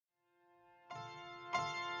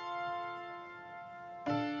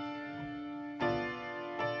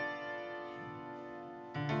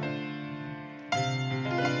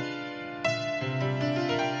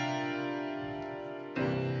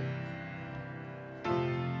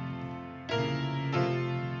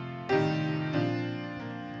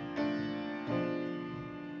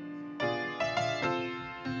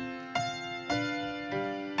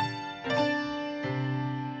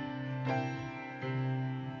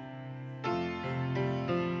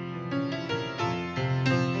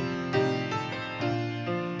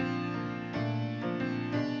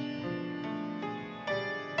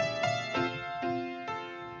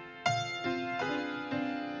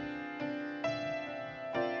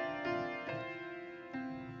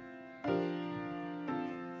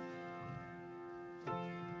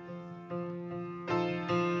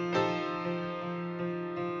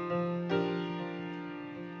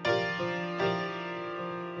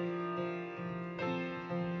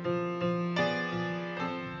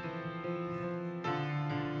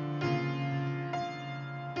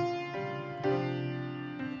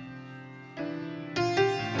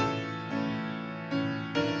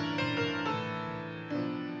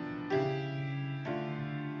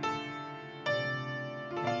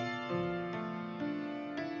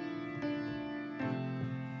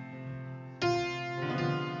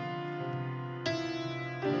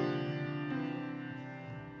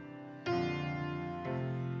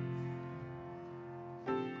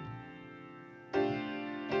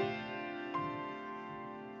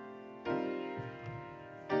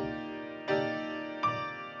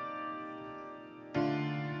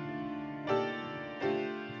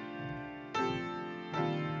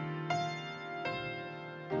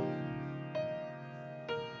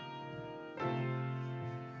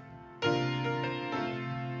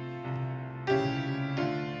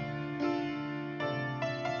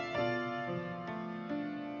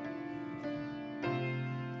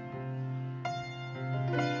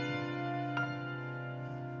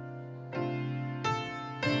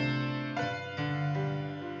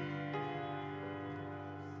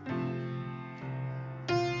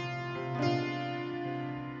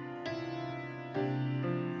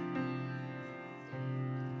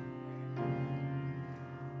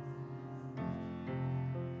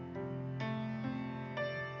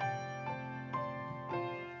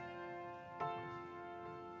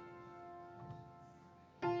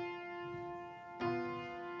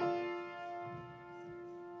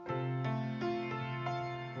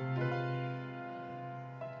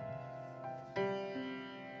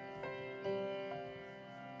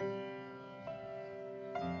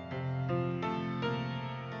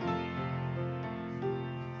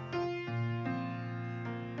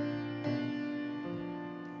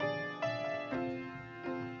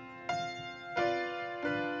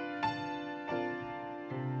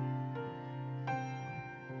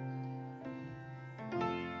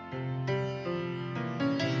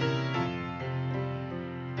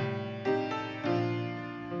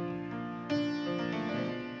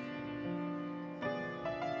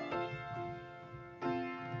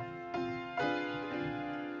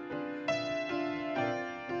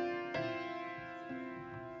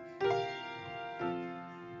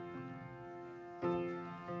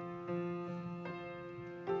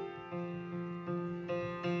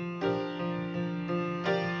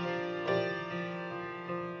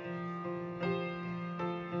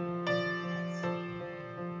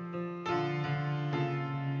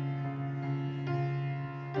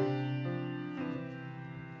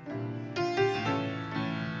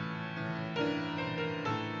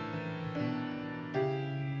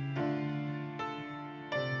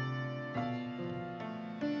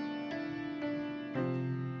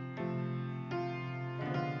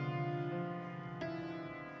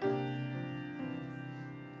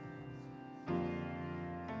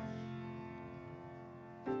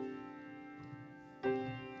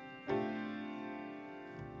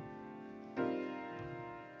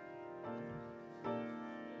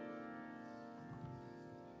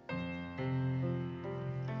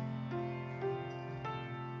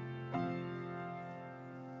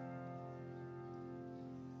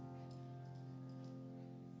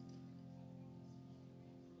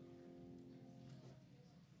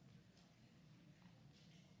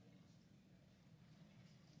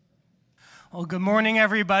Well, good morning,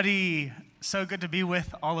 everybody. So good to be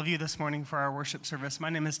with all of you this morning for our worship service. My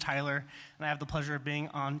name is Tyler, and I have the pleasure of being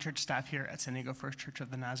on church staff here at San Diego First Church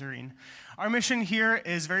of the Nazarene. Our mission here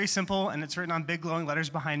is very simple, and it's written on big glowing letters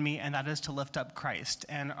behind me, and that is to lift up Christ.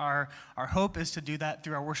 And our hope is to do that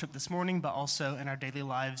through our worship this morning, but also in our daily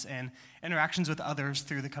lives and interactions with others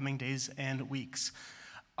through the coming days and weeks.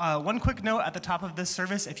 One quick note at the top of this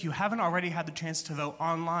service, if you haven't already had the chance to vote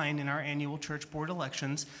online in our annual church board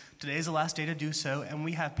elections, today is the last day to do so, and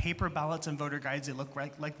we have paper ballots and voter guides that look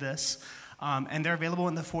like this, and they're available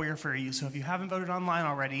in the foyer for you. So if you haven't voted online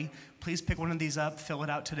already, please pick one of these up, fill it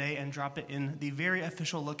out today, and drop it in the very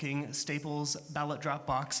official-looking Staples ballot drop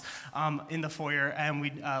box in the foyer, and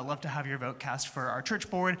we'd love to have your vote cast for our church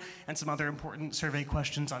board and some other important survey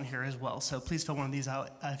questions on here as well. So please fill one of these out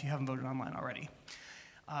if you haven't voted online already.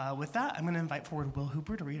 With that, I'm going to invite forward Will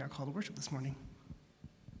Hooper to read our call to worship this morning.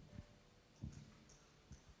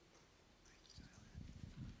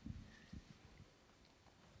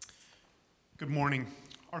 Good morning.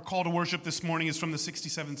 Our call to worship this morning is from the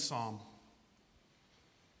 67th Psalm.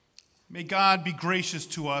 May God be gracious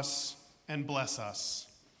to us and bless us,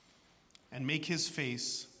 and make his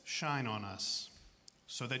face shine on us,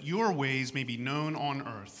 so that your ways may be known on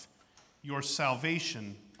earth, your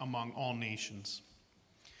salvation among all nations.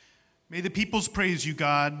 May the peoples praise you,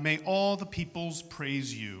 God. May all the peoples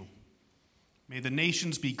praise you. May the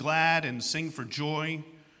nations be glad and sing for joy,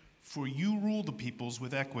 for you rule the peoples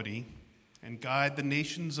with equity and guide the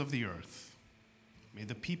nations of the earth. May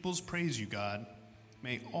the peoples praise you, God.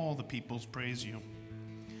 May all the peoples praise you.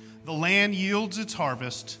 The land yields its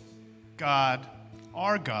harvest. God,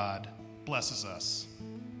 our God, blesses us.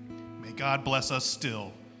 May God bless us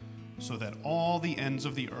still, so that all the ends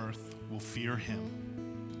of the earth will fear him.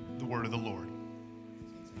 The word of the Lord.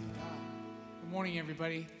 Good morning,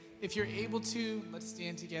 everybody. If you're able to, let's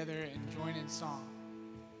stand together and join in song.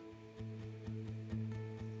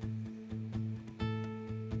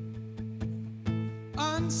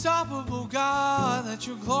 Unstoppable God, let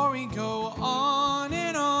your glory go on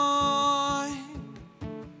and on.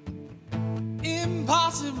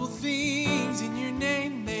 Impossible things in your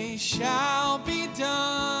name, they shall be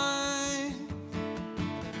done.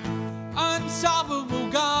 Unstoppable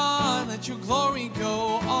God, let your glory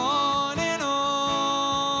go on and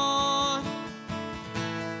on.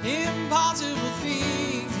 Impossible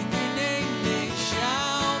things in your name, they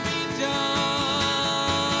shall be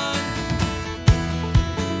done.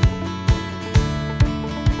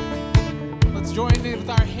 Let's join in with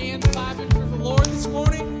our hands clapping for the Lord this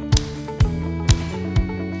morning.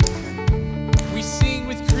 We sing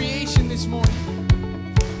with creation this morning.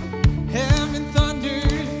 Heaven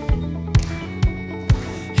thundered.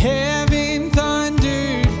 Heaven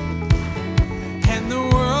thundered, and the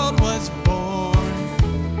world was born.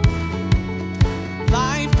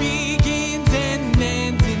 Life begins and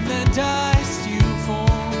ends in the dust you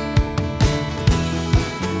form.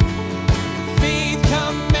 Faith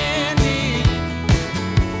commanded,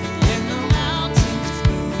 and the mountains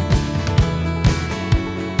move.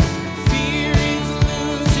 Fear is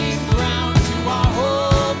losing ground to our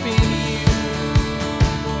hope in you.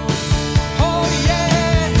 Oh yeah.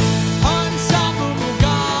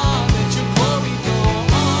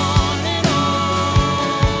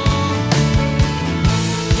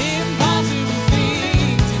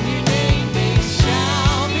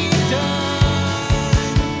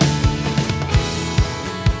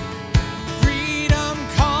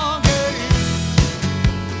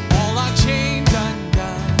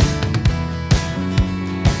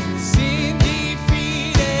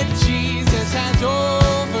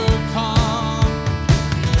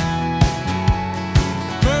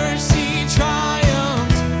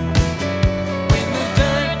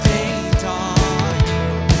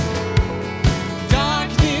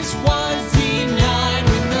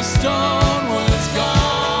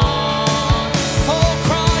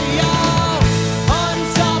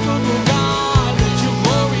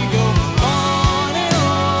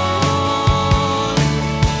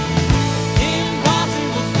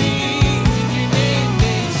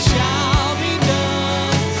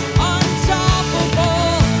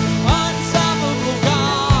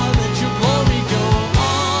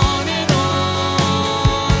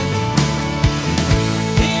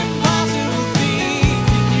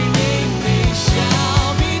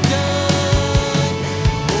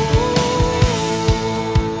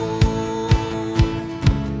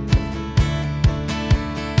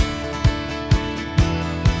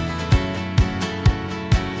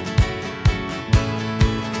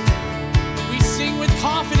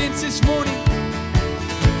 This morning,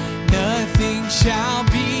 nothing shall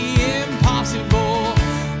be impossible.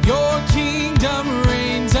 Your King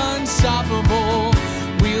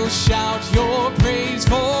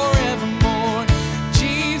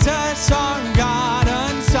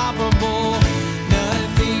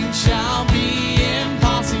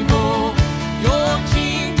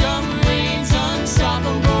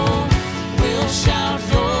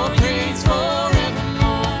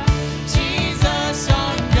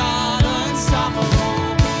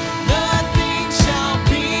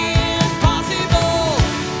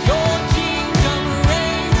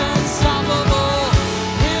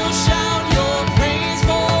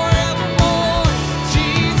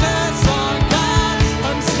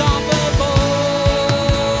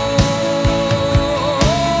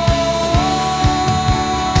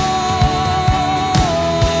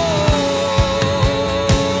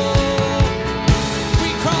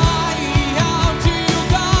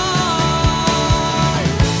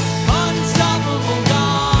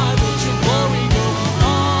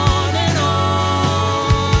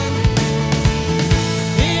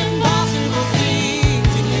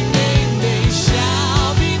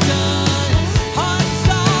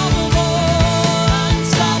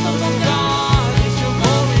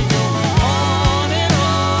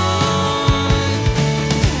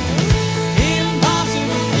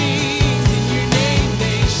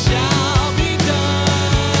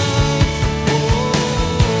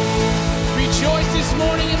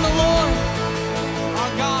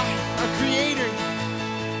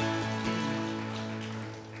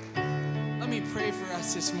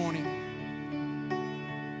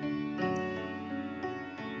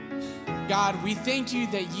God, we thank you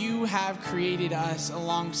that you have created us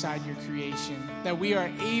alongside your creation, that we are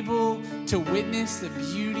able to witness the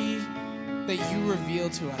beauty that you reveal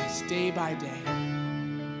to us day by day.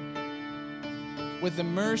 With the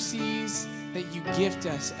mercies that you gift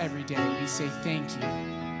us every day, we say thank you.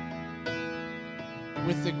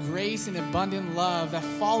 With the grace and abundant love that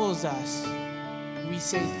follows us, we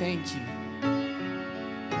say thank you.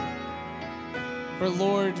 For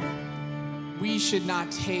Lord, we should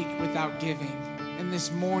not take without giving. And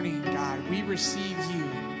this morning, God, we receive you,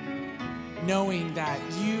 knowing that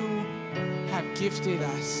you have gifted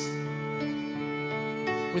us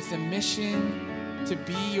with the mission to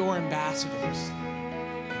be your ambassadors,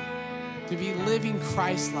 to be living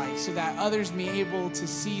Christ-like, so that others may be able to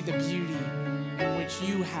see the beauty in which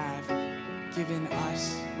you have given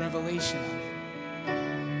us revelation of.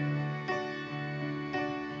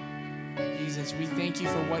 Jesus, we thank you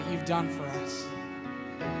for what you've done for us.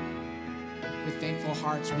 With thankful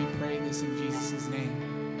hearts, we pray this in Jesus' name.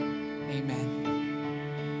 Amen.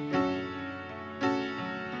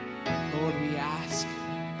 Lord, we ask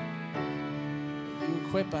that you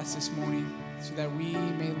equip us this morning so that we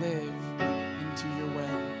may live into your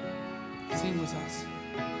will. Sing with us.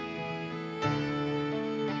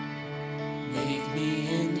 Make me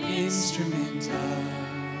an instrument of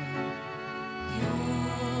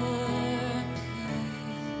your peace.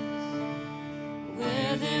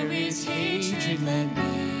 Where there is hatred, let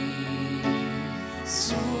me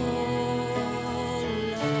sow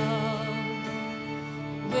love.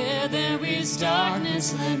 Where there is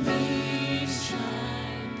darkness, let me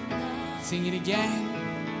shine light. Sing it again.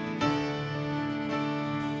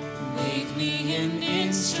 Make me an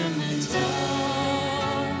instrument of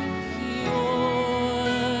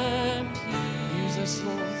your peace. Use us,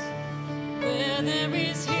 Lord. Where there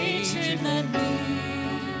is hatred, let me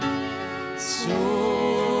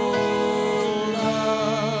sow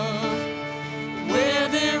love. Where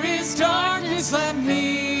there is darkness, let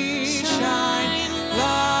me shine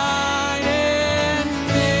light. And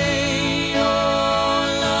may your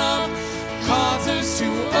love cause us to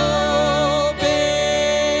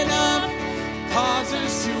open up, cause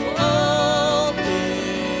us to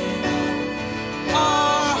open up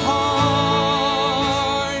our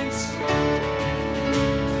hearts.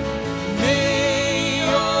 May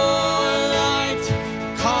your light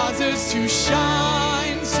cause us to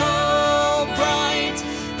shine so bright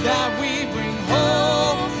that we bring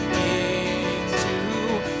hope into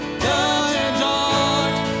the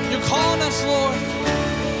dark. You're calling us, Lord.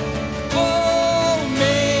 Oh,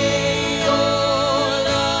 may your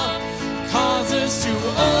love cause us to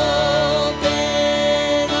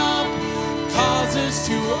open up, cause us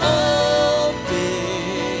to open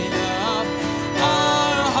up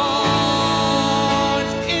our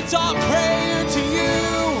hearts. It's our prayer to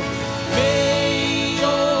you. May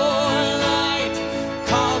your light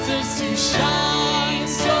cause us to shine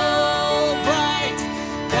so bright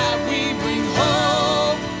that we bring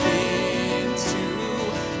hope into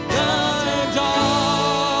the dark.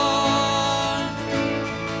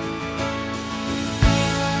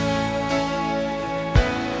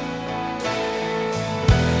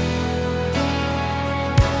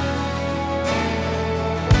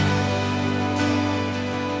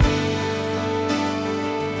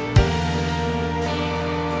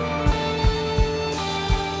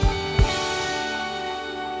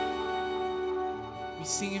 We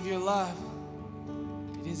sing of your love.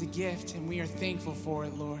 It is a gift, and we are thankful for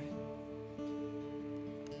it, Lord.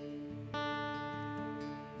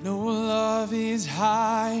 No love is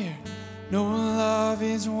higher, no love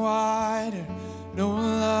is wider, no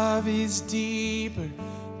love is deeper,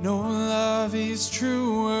 no love is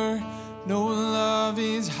truer, no love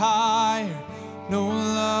is higher, no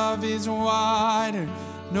love is wider,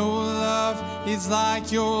 no love is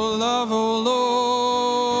like your love, oh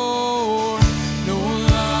Lord. No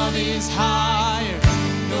love is higher,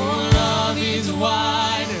 no love is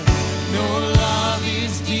wider, no love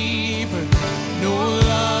is deeper, no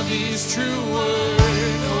love is truer,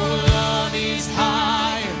 no love is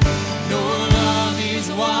higher, no love is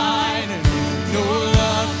wider, no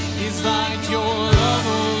love is like your love,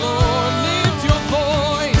 oh Lord. Lift your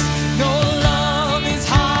voice. No love is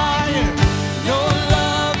higher, no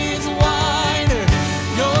love is wider,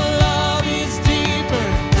 no love is deeper,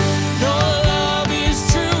 no love is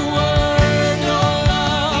truer,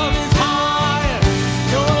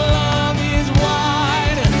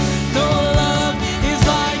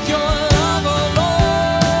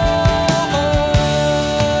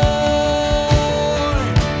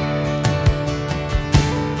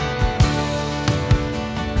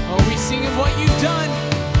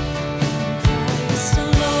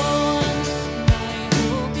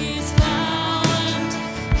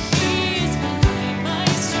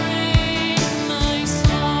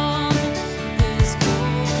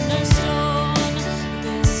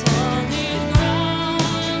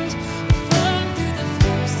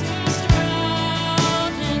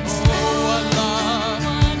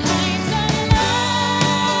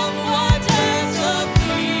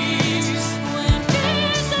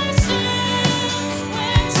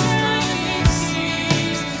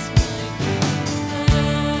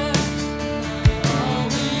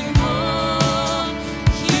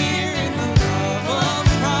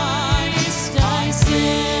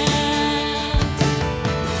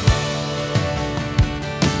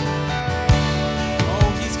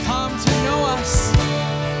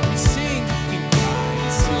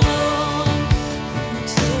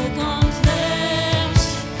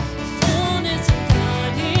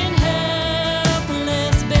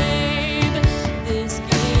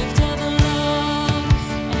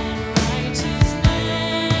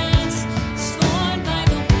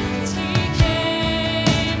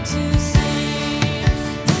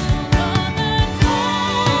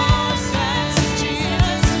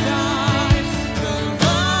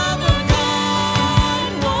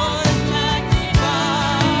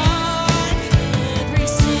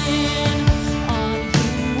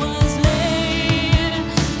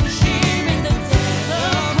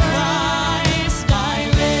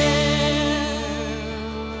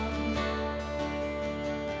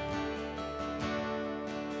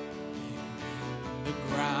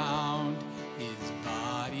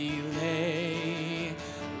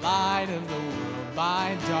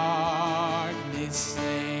 darkness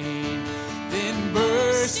slain, then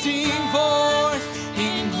bursting forth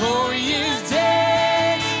in glorious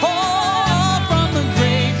day. Oh, from the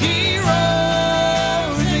grave he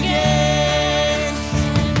rose again,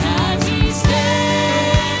 and as he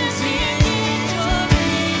stands in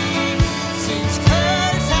victory, since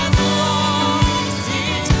curse has lost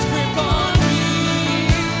its grip on me,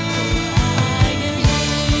 I am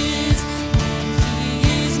his, and he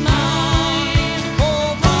is mine.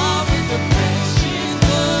 Oh, bought with the precious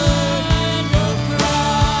blood of Christ.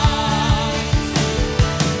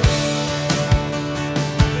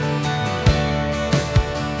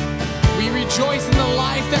 We rejoice in the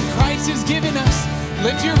life that Christ has given us.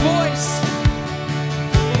 Lift your voice.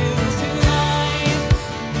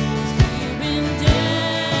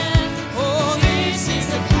 Oh, this is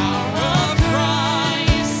the power of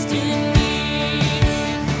Christ in me.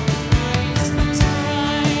 Christ was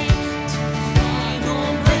right to final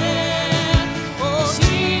breath. Oh,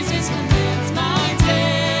 Jesus commands my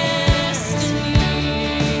destiny.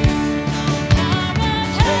 No power of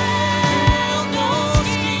hell, no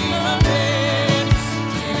scheme of man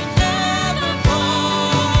can ever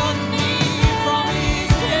part me from His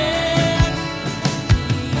death.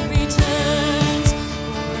 He returns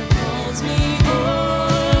or calls me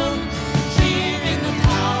home. Here in the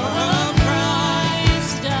power of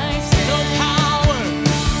Christ, I say, no power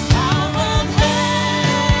of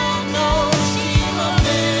hell, no scheme of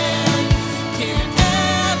man can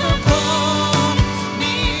ever part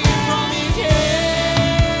me from His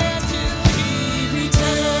hand. Till He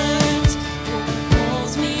returns or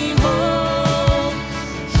calls me home.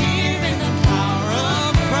 Here in the power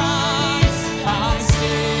of Christ, I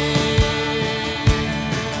stand.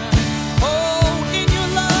 Oh, in your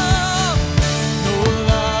love, no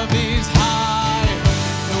love is higher,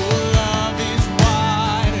 no love is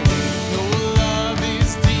wider, no love is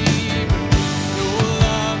deeper, no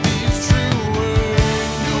love is truer,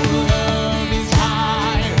 no love is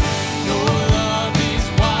higher, no love is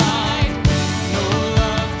wide, no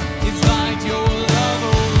love is like your love,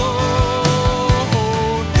 oh Lord.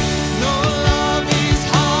 No love is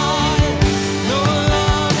higher, no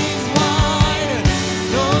love is wider,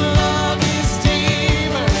 no love is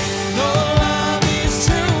deeper, no love is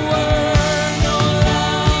truer, no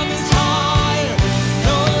love is higher,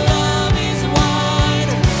 no love is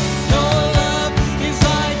wider, no love is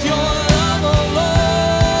like your love, oh Lord.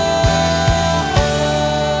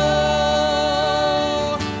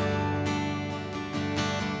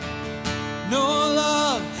 No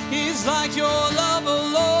love is like your love, oh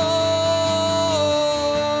Lord.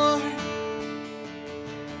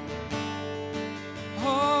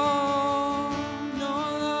 Oh, no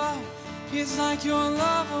love is like your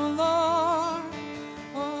love, oh Lord.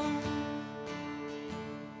 Oh.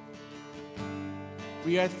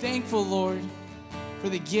 We are thankful, Lord, for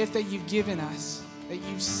the gift that you've given us, that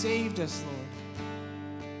you've saved us, Lord.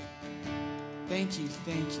 Thank you,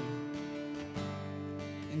 thank you.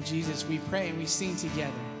 In Jesus, we pray and we sing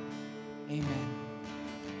together. Amen.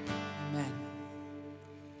 Amen.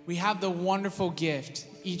 We have the wonderful gift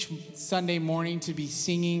each Sunday morning to be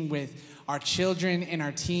singing with our children and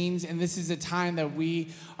our teens. And this is a time that we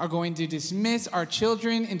are going to dismiss our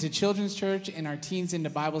children into children's church and our teens into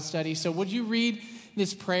Bible study. So would you read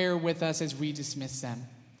this prayer with us as we dismiss them?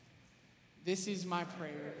 This is my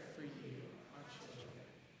prayer for you, our children.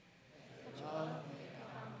 Love may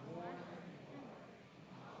abound more and more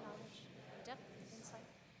knowledge, Depth of insight,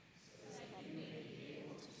 so that we may be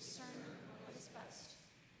able to discern what is best.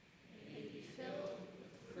 May be filled with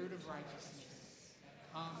fruit of righteousness that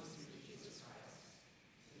comes through Jesus Christ.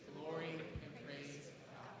 Glory and praise of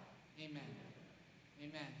God. Amen.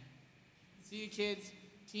 Amen. See you, kids.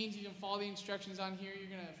 Teens, you can follow the instructions on here. You're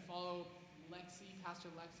going to follow Pastor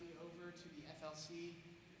Lexi, over to the FLC.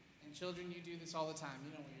 And children, you do this all the time.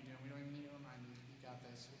 You know what you're doing. We don't even need to remind you. You got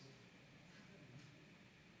this.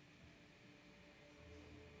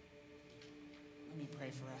 Let me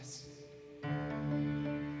pray for us.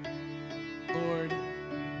 Lord,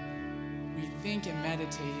 we think and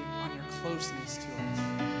meditate on your closeness to us.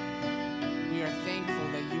 We are thankful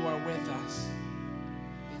that you are with us,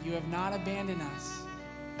 that you have not abandoned us.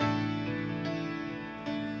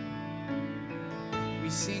 We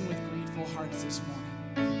sing with grateful hearts this morning.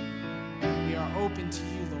 We are open to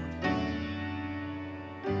you, Lord.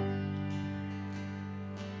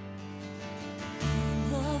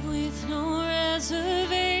 love with no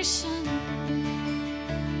reservation.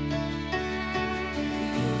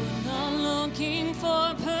 You're not looking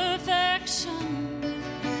for perfection.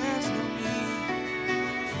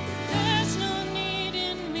 There's no need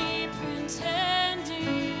in me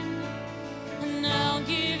pretending, and I'll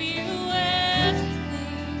give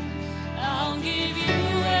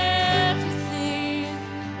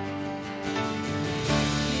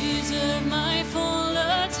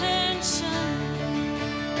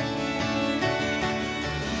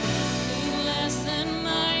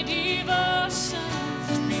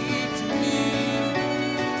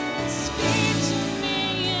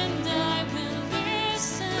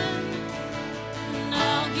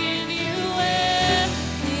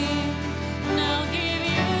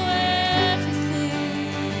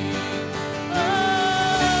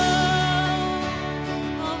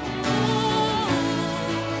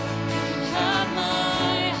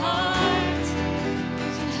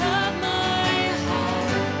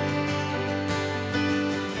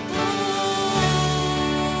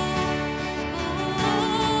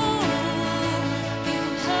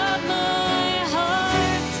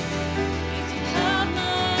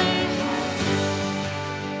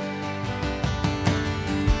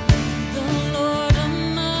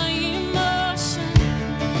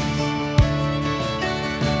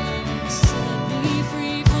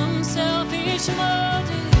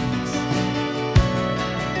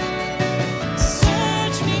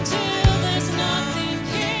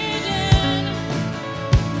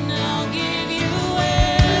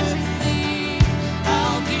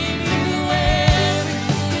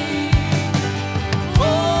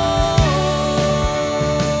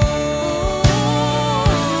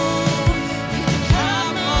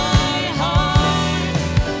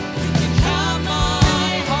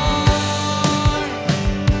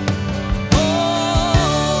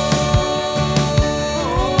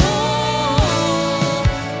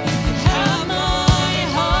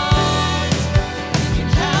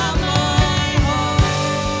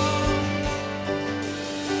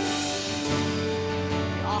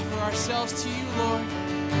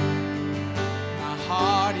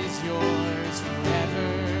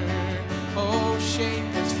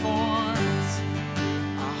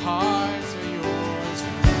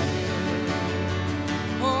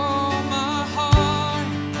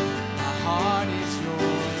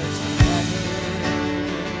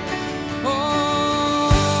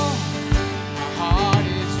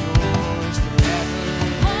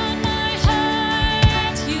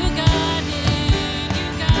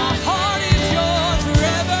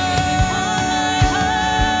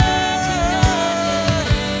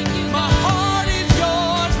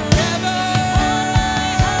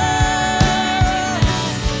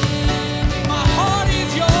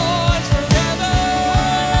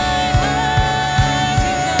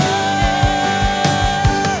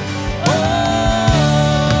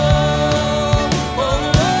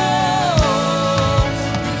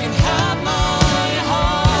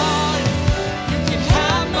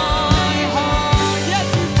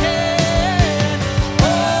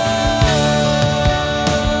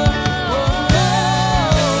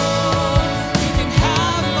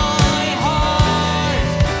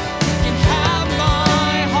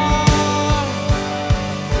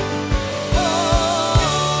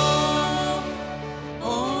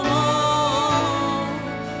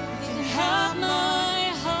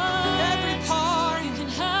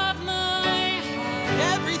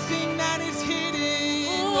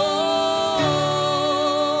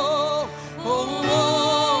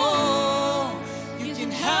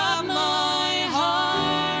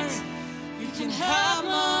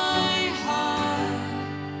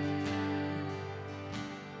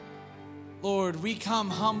Lord, we come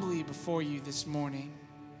humbly before you this morning,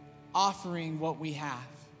 offering what we have,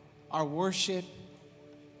 our worship,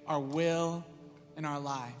 our will, and our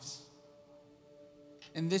lives.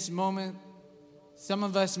 In this moment, some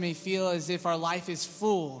of us may feel as if our life is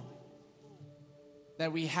full,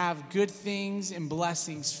 that we have good things and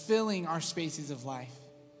blessings filling our spaces of life.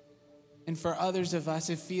 And for others of us,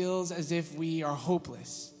 it feels as if we are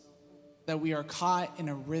hopeless, that we are caught in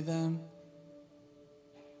a rhythm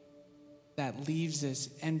that leaves us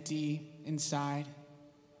empty inside,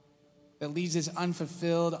 that leaves us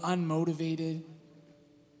unfulfilled, unmotivated.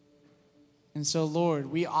 And so, Lord,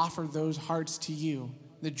 we offer those hearts to you,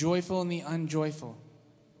 the joyful and the unjoyful,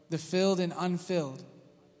 the filled and unfilled.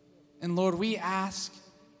 And Lord, we ask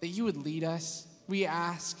that you would lead us. We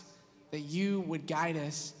ask that you would guide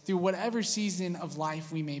us through whatever season of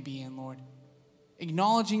life we may be in, Lord.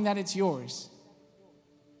 Acknowledging that it's yours.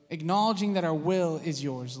 Acknowledging that our will is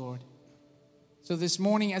yours, Lord. So this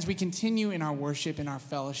morning, as we continue in our worship and our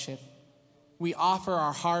fellowship, we offer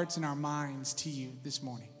our hearts and our minds to you this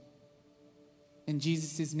morning. In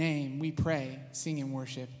Jesus' name, we pray, sing, and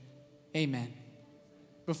worship. Amen.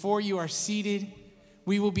 Before you are seated,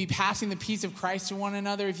 we will be passing the peace of Christ to one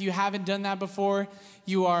another. If you haven't done that before,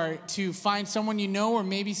 you are to find someone you know or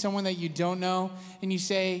maybe someone that you don't know, and you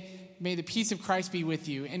say, may the peace of Christ be with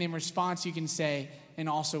you. And in response, you can say, and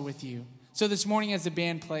also with you. So this morning, as the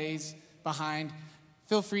band plays behind,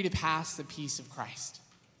 feel free to pass the peace of Christ.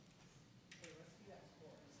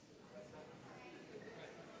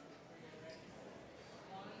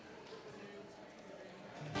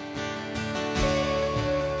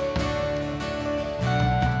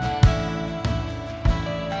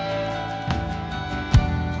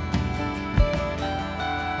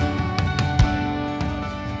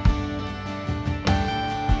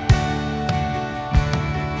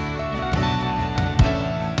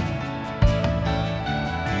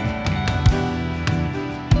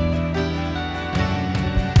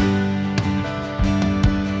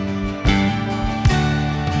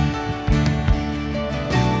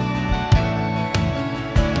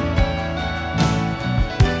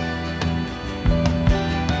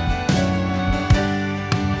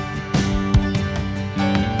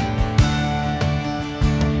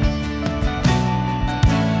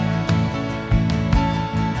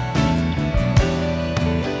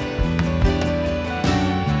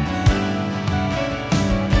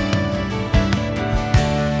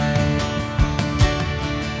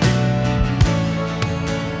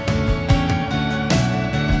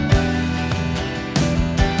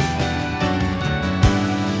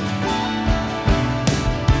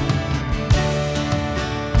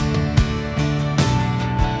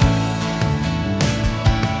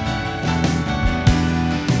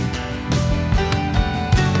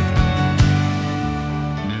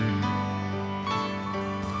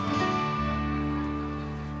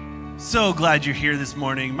 So glad you're here this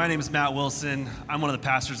morning. My name is Matt Wilson. I'm one of the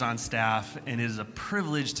pastors on staff, and it is a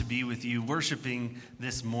privilege to be with you worshiping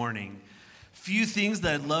this morning. Few things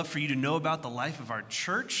that I'd love for you to know about the life of our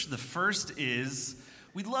church. The first is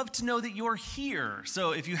we'd love to know that you're here.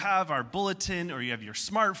 So if you have our bulletin or you have your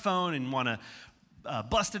smartphone and want to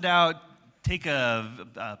bust it out, take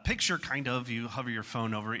a picture, kind of. You hover your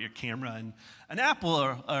phone over at your camera, and an app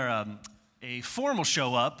will, or a form will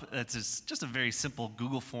show up. That's just a very simple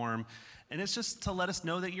Google form, and it's just to let us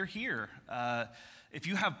know that you're here. If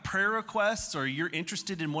you have prayer requests or you're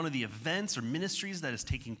interested in one of the events or ministries that is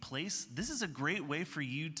taking place, this is a great way for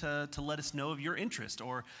you to let us know of your interest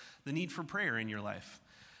or the need for prayer in your life.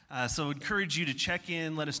 So I encourage you to check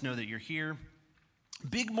in, let us know that you're here.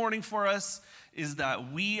 Big morning for us is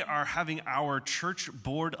that we are having our church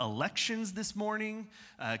board elections this morning,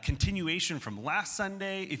 continuation from last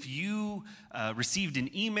Sunday. If you received an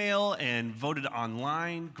email and voted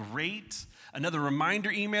online, great. Another reminder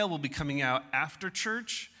email will be coming out after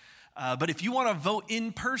church. But if you want to vote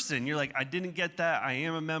in person, you're like, I didn't get that, I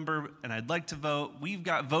am a member, and I'd like to vote, we've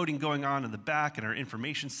got voting going on in the back in our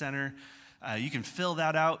information center. You can fill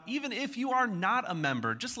that out. Even if you are not a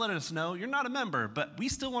member, just let us know you're not a member, but we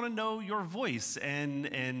still want to know your voice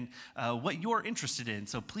and what you're interested in.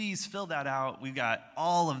 So please fill that out. We've got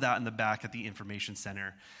all of that in the back at the information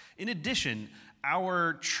center. In addition,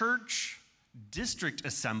 our church district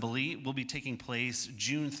assembly will be taking place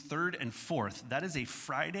June 3rd and 4th. That is a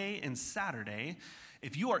Friday and Saturday.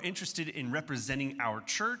 If you are interested in representing our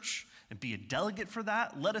church and be a delegate for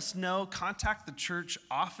that, let us know. Contact the church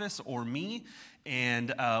office or me,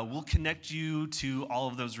 and we'll connect you to all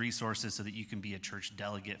of those resources so that you can be a church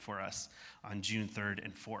delegate for us on June 3rd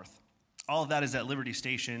and 4th. All of that is at Liberty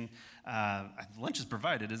Station. Lunch is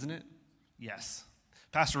provided, isn't it? Yes.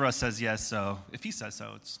 Pastor Russ says yes, so if he says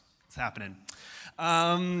so, it's happening.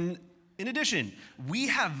 In addition, we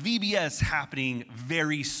have VBS happening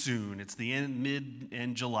very soon. It's the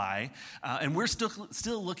mid-end July, and we're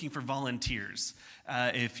still looking for volunteers.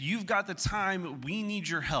 If you've got the time, we need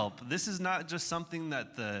your help. This is not just something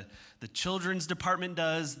that the children's department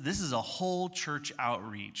does. This is a whole church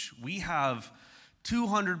outreach. We have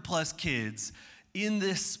 200 plus kids in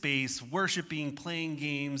this space, worshiping, playing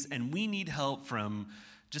games, and we need help from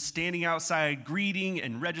just standing outside, greeting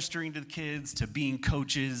and registering to the kids, to being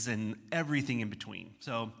coaches and everything in between.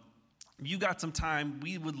 So if you got some time,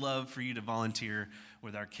 we would love for you to volunteer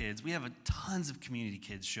with our kids. We have tons of community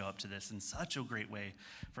kids show up to this, and such a great way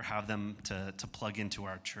for have them to plug into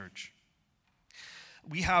our church.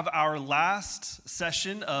 We have our last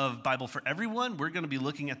session of Bible for Everyone. We're going to be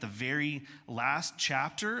looking at the very last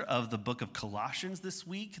chapter of the book of Colossians this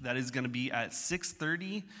week. That is going to be at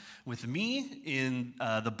 6:30 with me in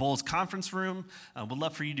the Bowles conference room. We'd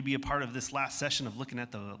love for you to be a part of this last session of looking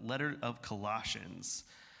at the letter of Colossians.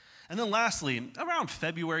 And then lastly, around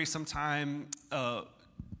February sometime,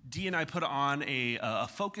 Dee and I put on a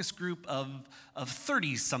focus group of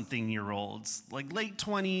 30-something-year-olds, like late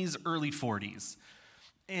 20s, early 40s.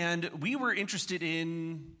 And we were interested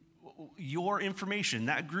in your information,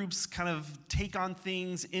 that group's kind of take on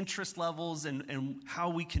things, interest levels, and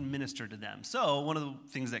how we can minister to them. So one of the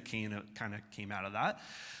things that came out of that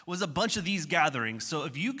was a bunch of these gatherings. So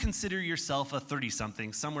if you consider yourself a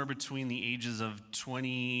 30-something, somewhere between the ages of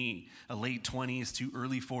late 20s to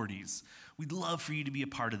early 40s, we'd love for you to be a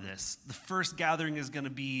part of this. The first gathering is going to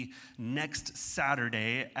be next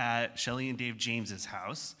Saturday at Shelly and Dave James's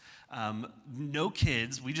house. No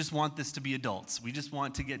kids. We just want this to be adults. We just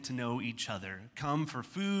want to get to know each other. Come for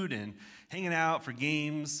food and hanging out, for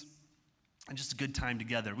games, and just a good time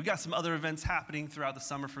together. We got some other events happening throughout the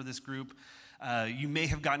summer for this group. You may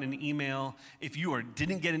have gotten an email. If you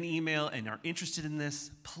didn't get an email and are interested in this,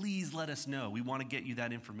 please let us know. We want to get you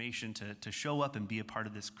that information to show up and be a part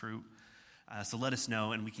of this group. So let us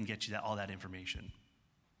know, and we can get you all that information.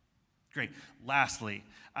 Great. Lastly,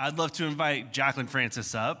 I'd love to invite Jacqueline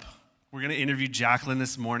Francis up. We're going to interview Jacqueline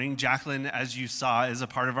this morning. Jacqueline, as you saw, is a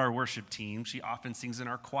part of our worship team. She often sings in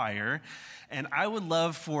our choir. And I would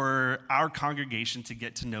love for our congregation to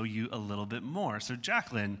get to know you a little bit more. So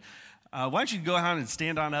Jacqueline, why don't you go ahead and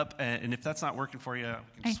stand on up, and if that's not working for you,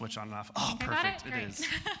 we can switch on and off. Oh, perfect. It is.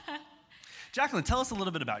 Jacqueline, tell us a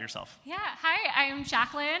little bit about yourself. Yeah, hi, I'm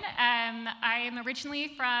Jacqueline. I am originally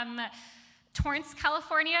from Torrance,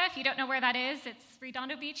 California. If you don't know where that is, it's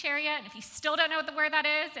Redondo Beach area. And if you still don't know where that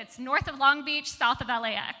is, it's north of Long Beach, south of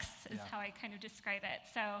LAX, is how I kind of describe it.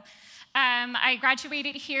 So I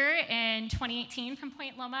graduated here in 2018 from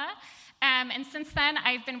Point Loma. And since then,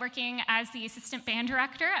 I've been working as the assistant band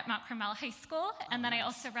director at Mount Carmel High School. And then I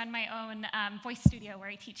also run my own voice studio where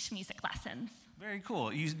I teach music lessons. Very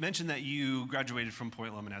cool. You mentioned that you graduated from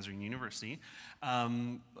Point Loma Nazarene University.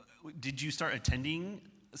 Did you start attending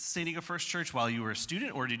San Diego First Church while you were a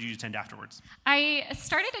student, or did you attend afterwards? I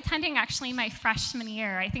started attending actually my freshman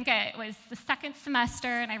year. I think it was the second semester,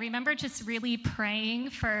 and I remember just really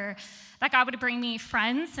praying for that God would bring me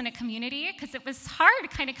friends and a community, because it was hard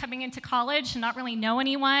kind of coming into college and not really know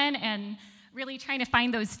anyone and really trying to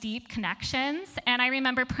find those deep connections. And I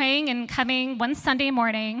remember praying and coming one Sunday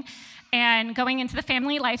morning and going into the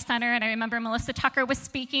Family Life Center, and I remember Melissa Tucker was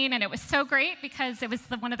speaking, and it was so great because it was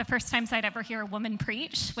one of the first times I'd ever hear a woman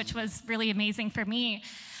preach, which was really amazing for me.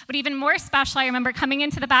 But even more special, I remember coming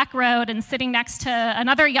into the back road and sitting next to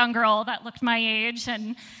another young girl that looked my age,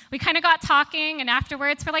 and we kind of got talking, and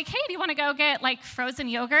afterwards we're like, hey, do you want to go get like frozen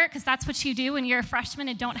yogurt? Because that's what you do when you're a freshman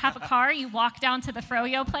and don't have a car. You walk down to the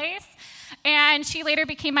froyo place. And she later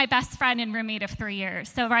became my best friend and roommate of 3 years,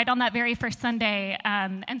 so right on that very first Sunday.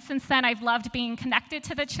 And since then, I've loved being connected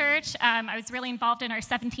to the church. I was really involved in our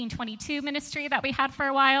 1722 ministry that we had for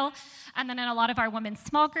a while, and then in a lot of our women's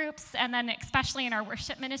small groups, and then especially in our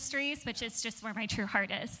worship ministries, which is just where my true heart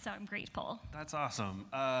is, so I'm grateful. That's awesome.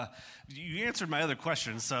 You answered my other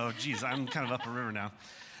question, so geez, I'm kind of up a river now.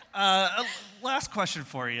 Last question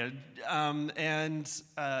for you, and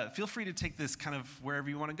feel free to take this kind of wherever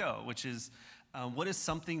you want to go, which is, what is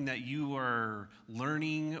something that you are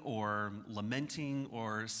learning or lamenting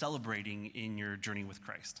or celebrating in your journey with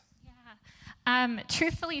Christ? Yeah.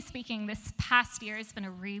 Truthfully speaking, this past year has been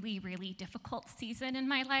a really, really difficult season in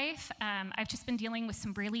my life. I've just been dealing with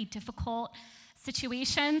some really difficult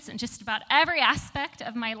situations in just about every aspect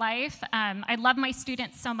of my life. I love my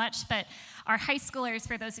students so much, but our high schoolers,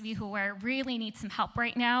 for those of you who really need some help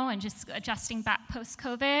right now and just adjusting back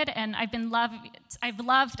post-COVID, and I've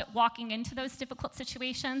loved walking into those difficult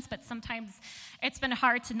situations, but sometimes it's been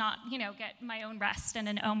hard to not, get my own rest and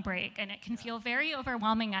an own break, and it can feel very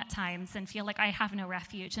overwhelming at times and feel like I have no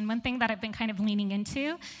refuge. And one thing that I've been kind of leaning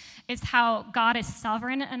into is how God is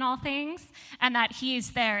sovereign in all things, and that He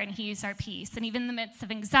is there and He is our peace. And even in the midst of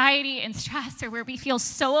anxiety and stress, or where we feel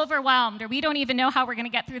so overwhelmed, or we don't even know how we're going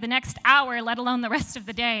to get through the next hour, let alone the rest of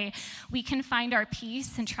the day, we can find our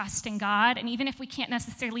peace and trust in God. And even if we can't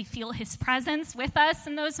necessarily feel His presence with us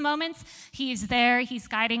in those moments, He is there, He's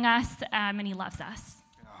guiding us, and He loves us.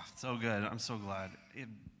 Oh, so good. I'm so glad.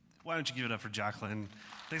 Why don't you give it up for Jacqueline?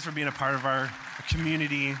 Thanks for being a part of our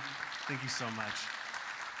community. Thank you so much.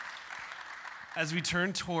 As we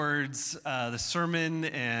turn towards the sermon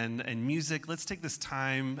and music, let's take this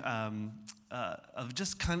time of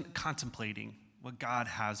just contemplating what God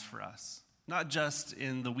has for us, not just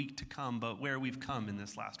in the week to come, but where we've come in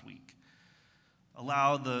this last week.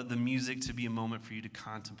 Allow the music to be a moment for you to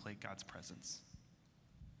contemplate God's presence.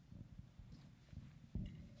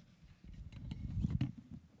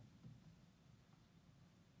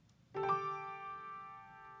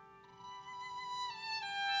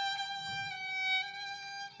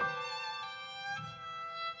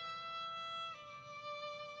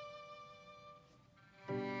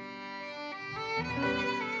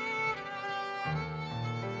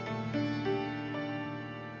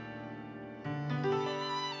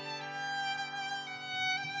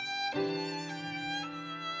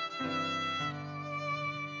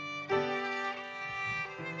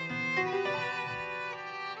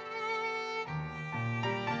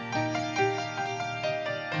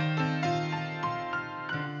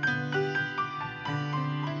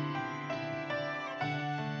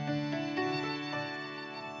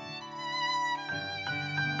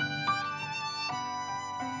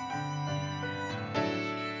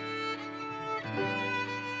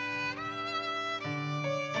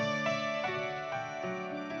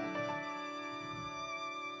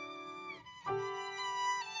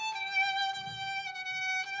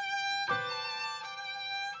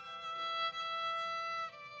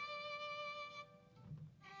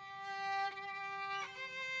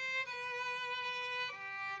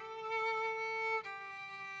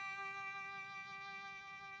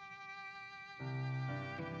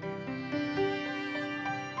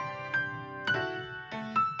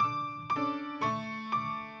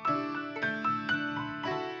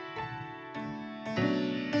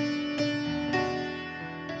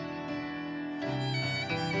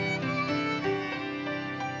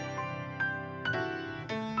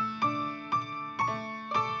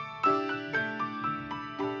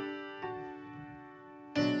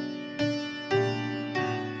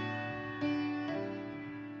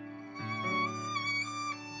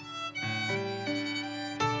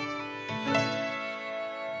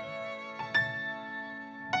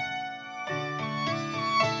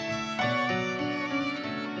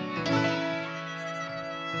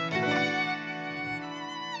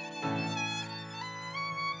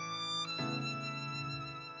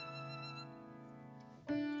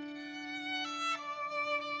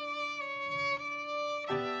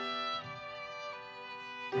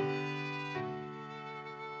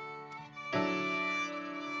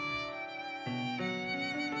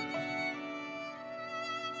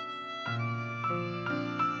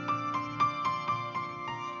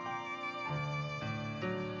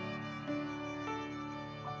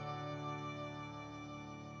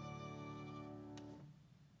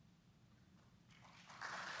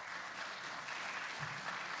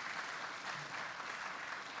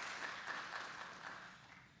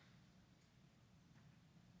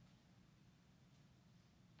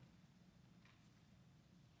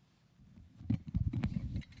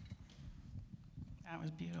 That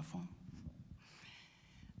was beautiful.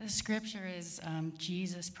 The scripture is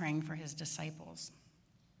Jesus praying for his disciples.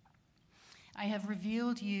 I have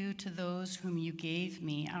revealed you to those whom you gave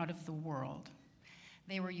me out of the world.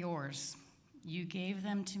 They were yours. You gave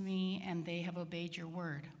them to me, and they have obeyed your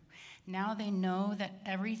word. Now they know that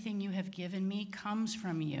everything you have given me comes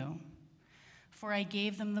from you. For I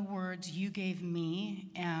gave them the words you gave me,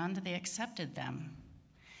 and they accepted them.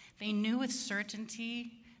 They knew with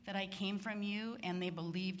certainty that I came from you, and they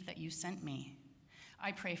believed that you sent me.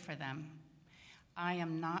 I pray for them. I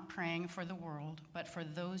am not praying for the world, but for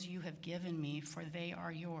those you have given me, for they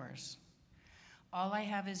are yours. All I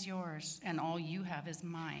have is yours, and all you have is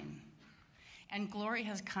mine. And glory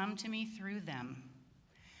has come to me through them.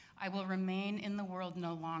 I will remain in the world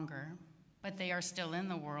no longer, but they are still in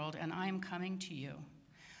the world, and I am coming to you.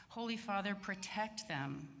 Holy Father, protect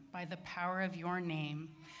them by the power of your name,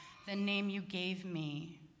 the name you gave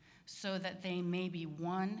me, so that they may be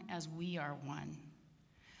one as we are one.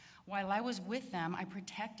 While I was with them, I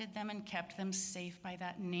protected them and kept them safe by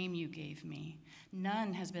that name you gave me.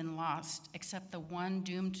 None has been lost except the one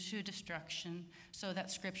doomed to destruction, so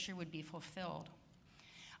that scripture would be fulfilled.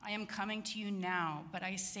 I am coming to you now, but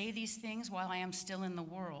I say these things while I am still in the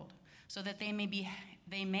world, so that they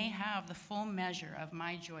may have the full measure of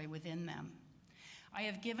my joy within them. I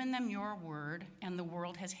have given them your word, and the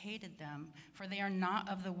world has hated them, for they are not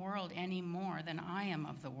of the world any more than I am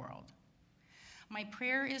of the world. My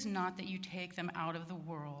prayer is not that you take them out of the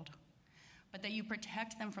world, but that you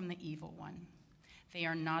protect them from the evil one. They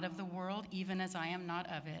are not of the world, even as I am not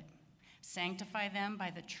of it. Sanctify them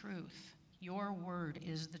by the truth. Your word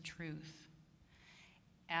is the truth.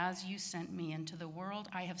 As you sent me into the world,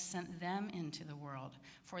 I have sent them into the world.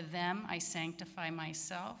 For them I sanctify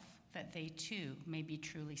myself, that they too may be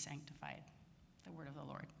truly sanctified. The word of the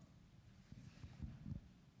Lord.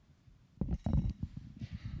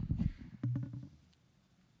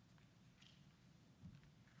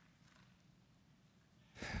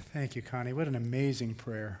 Thank you, Connie. What an amazing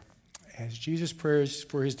prayer. As Jesus prays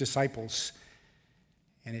for his disciples,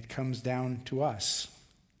 and it comes down to us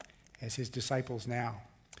as his disciples now.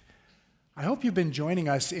 I hope you've been joining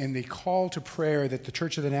us in the call to prayer that the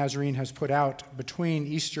Church of the Nazarene has put out between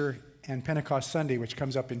Easter and Pentecost Sunday, which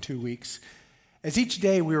comes up in 2 weeks. As each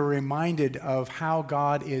day we were reminded of how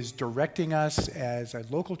God is directing us as a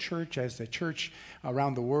local church, as a church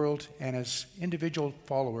around the world, and as individual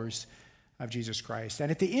followers of Jesus Christ. And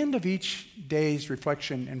at the end of each day's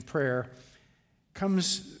reflection and prayer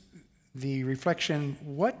comes the reflection,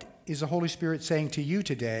 what is the Holy Spirit saying to you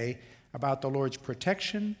today about the Lord's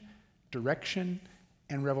protection, direction,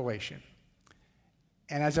 and revelation?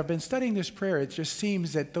 And as I've been studying this prayer, it just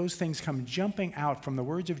seems that those things come jumping out from the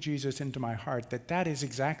words of Jesus into my heart, that is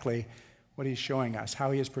exactly what he's showing us, how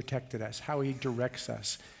he has protected us, how he directs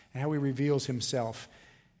us, and how he reveals himself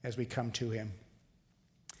as we come to him.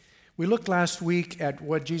 We looked last week at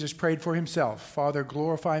what Jesus prayed for himself. Father,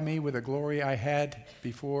 glorify me with the glory I had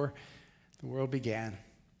before the world began.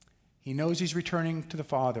 He knows he's returning to the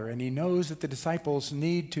Father, and he knows that the disciples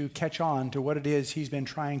need to catch on to what it is he's been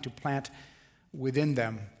trying to plant within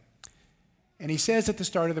them. And he says at the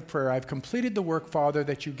start of the prayer, I've completed the work, Father,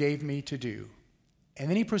 that you gave me to do. And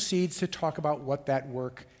then he proceeds to talk about what that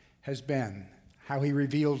work has been, how he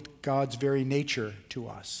revealed God's very nature to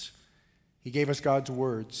us. He gave us God's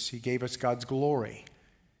words. He gave us God's glory.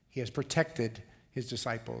 He has protected his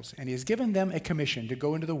disciples, and he has given them a commission to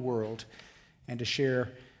go into the world and to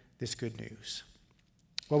share this good news.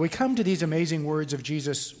 Well, we come to these amazing words of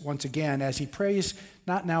Jesus once again as he prays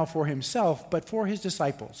not now for himself, but for his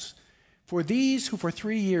disciples, for these who for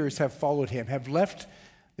 3 years have followed him, have left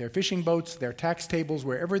their fishing boats, their tax tables,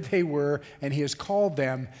 wherever they were, and he has called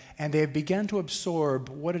them, and they have begun to absorb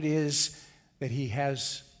what it is that he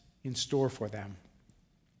has in store for them.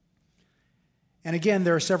 And again,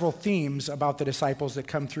 there are several themes about the disciples that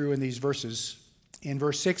come through in these verses. In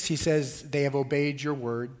verse 6, he says, they have obeyed your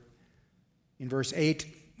word. In verse 8,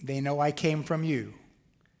 they know I came from you.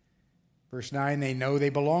 Verse 9, they know they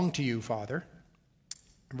belong to you, Father.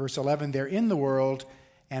 In verse 11, they're in the world.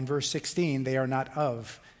 And verse 16, they are not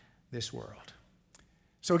of this world.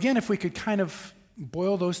 So again, if we could kind of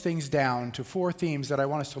boil those things down to 4 themes that I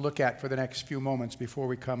want us to look at for the next few moments before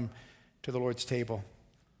we come to the Lord's table.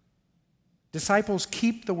 Disciples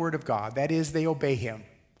keep the word of God. That is, they obey him.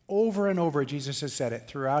 Over and over, Jesus has said it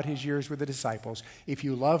throughout his years with the disciples. If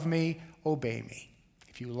you love me, obey me.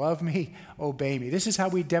 If you love me, obey me. This is how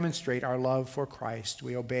we demonstrate our love for Christ.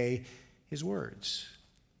 We obey his words.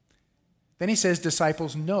 Then he says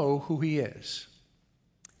disciples know who he is.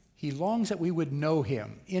 He longs that we would know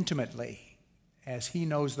him intimately as he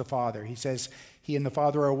knows the Father. He says he and the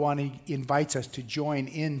Father are one. He invites us to join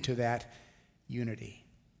into that unity.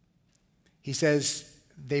 He says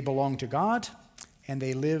they belong to God and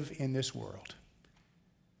they live in this world.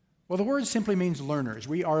 Well, the word simply means learners.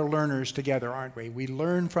 We are learners together, aren't we? We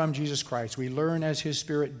learn from Jesus Christ. We learn as his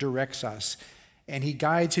Spirit directs us, and he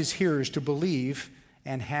guides his hearers to believe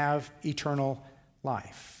and have eternal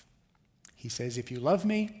life. He says, if you love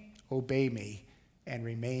me, obey me, and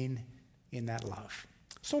remain in that love.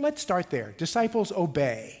 So let's start there. Disciples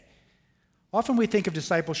obey. Often we think of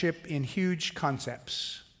discipleship in huge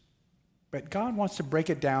concepts, but God wants to break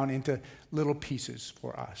it down into little pieces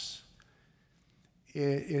for us.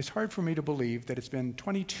 It is hard for me to believe that it's been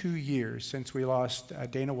 22 years since we lost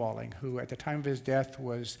Dana Walling, who at the time of his death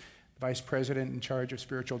was vice president in charge of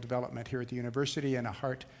spiritual development here at the university and a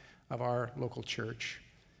heart of our local church.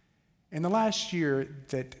 In the last year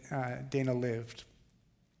that Dana lived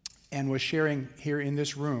and was sharing here in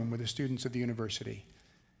this room with the students of the university,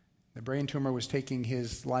 the brain tumor was taking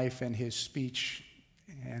his life and his speech,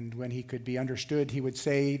 and when he could be understood, he would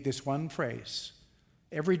say this one phrase,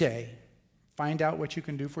 every day, find out what you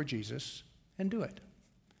can do for Jesus and do it.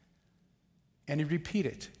 And he'd repeat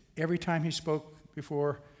it every time he spoke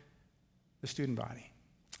before the student body.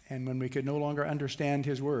 And when we could no longer understand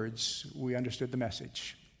his words, we understood the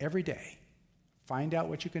message. Every day, find out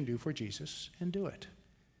what you can do for Jesus and do it.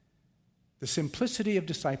 The simplicity of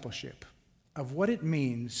discipleship, of what it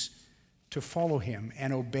means to follow him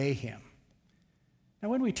and obey him. Now,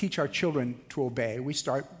 when we teach our children to obey, we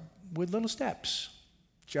start with little steps,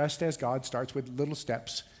 just as God starts with little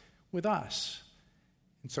steps with us.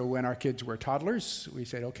 And so when our kids were toddlers, we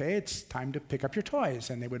said, okay, it's time to pick up your toys.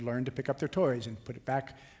 And they would learn to pick up their toys and put it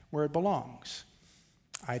back where it belongs.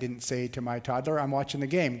 I didn't say to my toddler, I'm watching the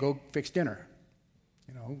game, go fix dinner.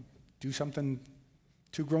 Do something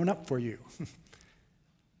too grown up for you.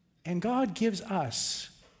 And God gives us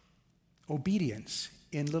obedience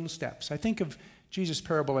in little steps. I think of Jesus'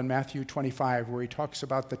 parable in Matthew 25, where he talks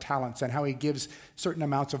about the talents and how he gives certain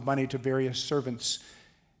amounts of money to various servants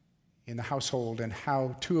in the household, and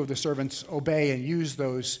how two of the servants obey and use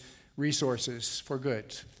those resources for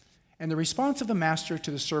good. And the response of the master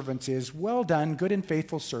to the servants is, well done, good and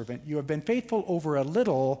faithful servant. You have been faithful over a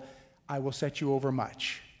little, I will set you over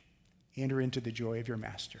much. Enter into the joy of your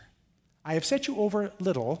master. I have set you over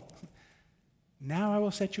little, now I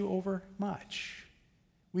will set you over much.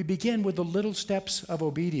 We begin with the little steps of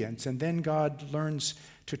obedience, and then God learns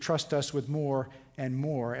to trust us with more and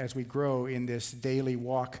more as we grow in this daily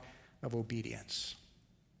walk of obedience.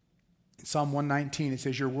 In Psalm 119, it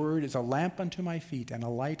says, your word is a lamp unto my feet and a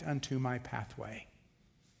light unto my pathway.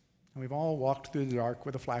 And we've all walked through the dark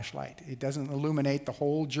with a flashlight. It doesn't illuminate the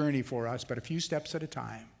whole journey for us, but a few steps at a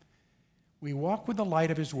time. We walk with the light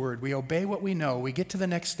of his word. We obey what we know. We get to the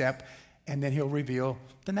next step, and then he'll reveal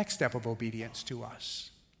the next step of obedience to us.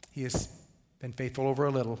 He has been faithful over a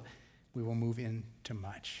little. We will move into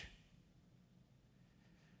much.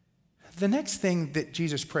 The next thing that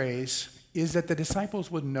Jesus prays is that the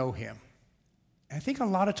disciples would know him. I think a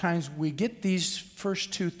lot of times we get these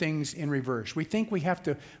first two things in reverse. We think we have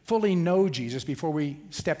to fully know Jesus before we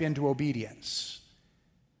step into obedience.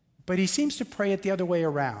 But he seems to pray it the other way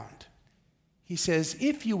around. He says,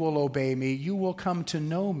 if you will obey me, you will come to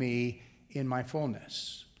know me in my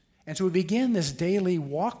fullness. And so we begin this daily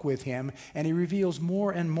walk with him, and he reveals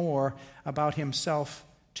more and more about himself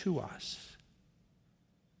to us.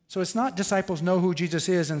 So it's not disciples know who Jesus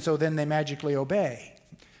is, and so then they magically obey.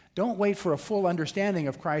 Don't wait for a full understanding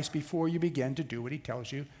of Christ before you begin to do what he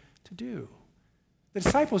tells you to do. The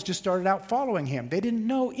disciples just started out following him. They didn't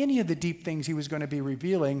know any of the deep things he was going to be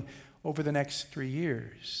revealing over the next 3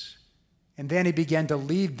 years. And then he began to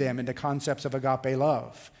lead them into concepts of agape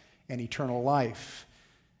love and eternal life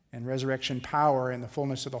and resurrection power and the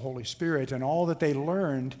fullness of the Holy Spirit and all that they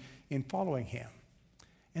learned in following him.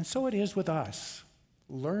 And so it is with us.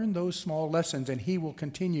 Learn those small lessons, and he will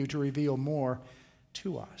continue to reveal more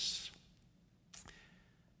to us.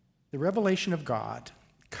 The revelation of God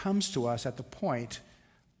comes to us at the point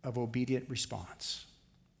of obedient response.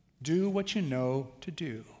 Do what you know to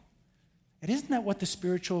do. And isn't that what the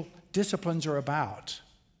spiritual disciplines are about?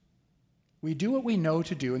 We do what we know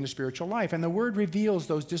to do in the spiritual life, and the Word reveals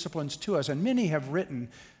those disciplines to us, and many have written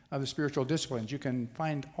of the spiritual disciplines. You can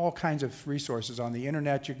find all kinds of resources on the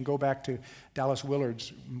internet. You can go back to Dallas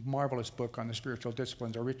Willard's marvelous book on the spiritual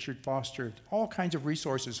disciplines, or Richard Foster, all kinds of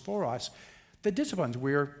resources for us. The disciplines,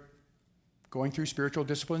 we're going through spiritual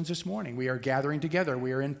disciplines this morning. We are gathering together.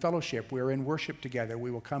 We are in fellowship. We are in worship together.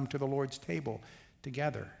 We will come to the Lord's table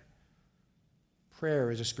together.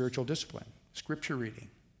 Prayer is a spiritual discipline. Scripture reading.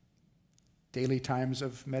 daily times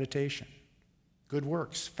of meditation, good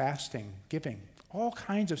works, fasting, giving, all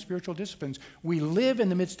kinds of spiritual disciplines. We live in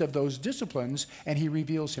the midst of those disciplines, and he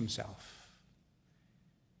reveals himself.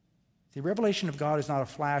 The revelation of God is not a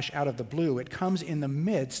flash out of the blue. It comes in the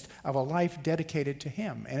midst of a life dedicated to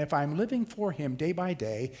him. And if I'm living for him day by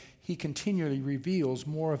day, he continually reveals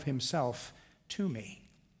more of himself to me.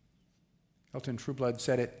 Milton Trueblood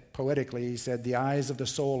said it poetically. He said, "The eyes of the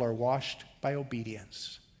soul are washed by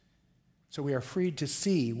obedience." So we are freed to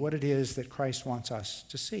see what it is that Christ wants us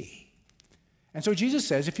to see. And so Jesus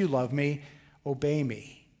says, if you love me, obey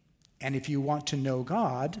me. And if you want to know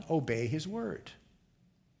God, obey his word.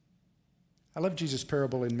 I love Jesus'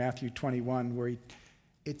 parable in Matthew 21, where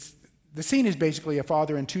the scene is basically a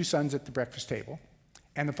father and two sons at the breakfast table.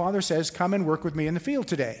 And the father says, "Come and work with me in the field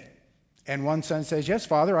today." And one son says, "Yes,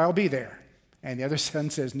 Father, I'll be there." And the other son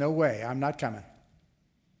says, "No way, I'm not coming."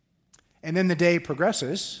 And then the day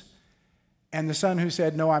progresses, and the son who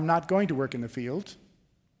said, "No, I'm not going to work in the field,"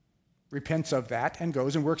 repents of that and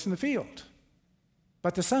goes and works in the field.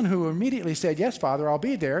 But the son who immediately said, "Yes, Father, I'll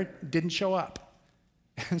be there," didn't show up.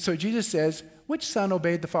 And so Jesus says, which son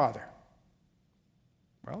obeyed the father?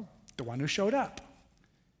 Well, the one who showed up.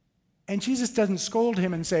 And Jesus doesn't scold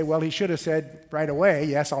him and say, well, he should have said right away,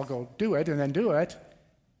 "Yes, I'll go do it," and then do it.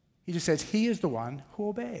 He just says, he is the one who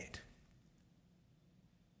obeyed.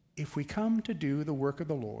 If we come to do the work of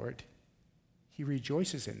the Lord, he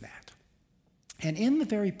rejoices in that. And in the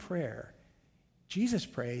very prayer, Jesus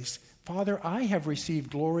prays, "Father, I have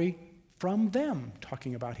received glory from them,"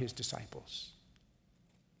 talking about his disciples.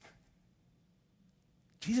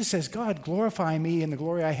 Jesus says, "God, glorify me in the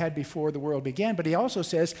glory I had before the world began." But he also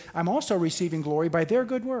says, I'm also receiving glory by their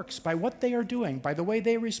good works, by what they are doing, by the way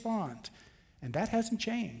they respond. And that hasn't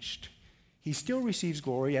changed. He still receives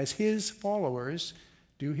glory as his followers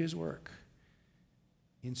do his work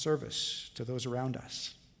in service to those around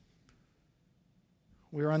us.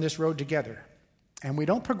 We're on this road together, and we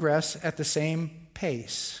don't progress at the same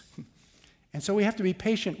pace. And so we have to be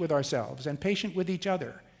patient with ourselves and patient with each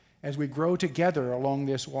other as we grow together along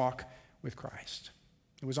this walk with Christ.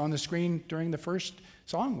 It was on the screen during the first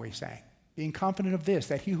song we sang, being confident of this,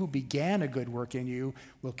 that he who began a good work in you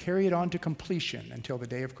will carry it on to completion until the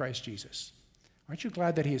day of Christ Jesus. Aren't you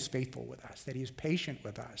glad that he is faithful with us, that he is patient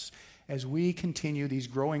with us as we continue these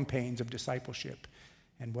growing pains of discipleship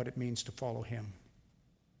and what it means to follow him?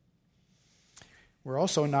 We're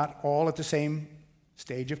also not all at the same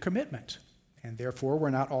stage of commitment, and therefore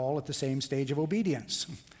we're not all at the same stage of obedience.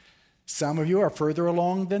 Some of you are further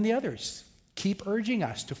along than the others. Keep urging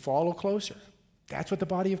us to follow closer. That's what the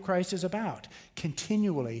body of Christ is about,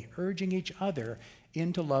 continually urging each other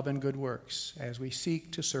into love and good works as we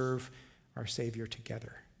seek to serve our Savior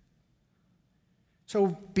together. So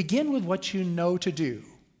begin with what you know to do.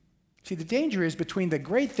 See, the danger is between the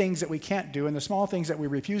great things that we can't do and the small things that we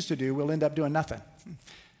refuse to do, we'll end up doing nothing.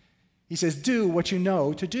 He says, do what you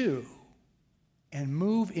know to do and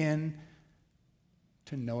move in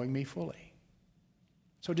to knowing me fully.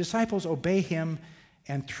 So disciples obey him,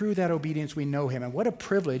 and through that obedience we know him. And what a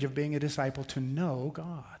privilege of being a disciple to know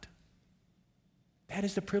God. That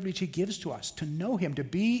is the privilege he gives to us, to know him, to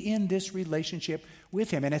be in this relationship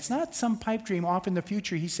with him. And it's not some pipe dream off in the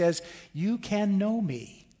future. He says, you can know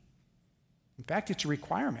me. In fact, it's a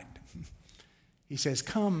requirement. He says,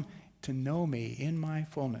 come to know me in my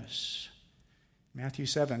fullness. Matthew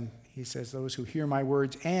 7, he says, those who hear my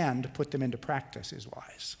words and put them into practice is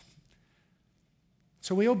wise.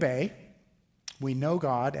 So we obey. We know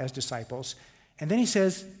God as disciples. And then he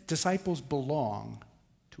says, disciples belong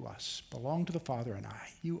to us, belong to the Father and I.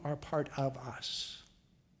 You are part of us.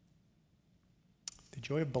 The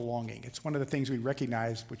joy of belonging. It's one of the things we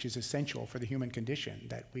recognize which is essential for the human condition,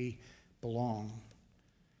 that we belong.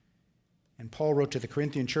 And Paul wrote to the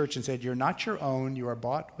Corinthian church and said, you're not your own, you are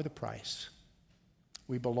bought with a price.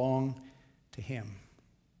 We belong to him.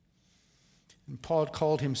 And Paul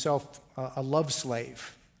called himself a love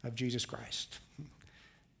slave of Jesus Christ,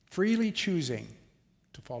 freely choosing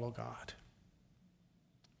to follow God,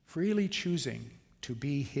 freely choosing to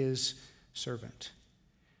be his servant.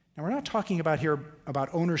 Now, we're not talking about here about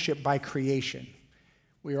ownership by creation.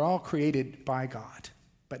 We are all created by God,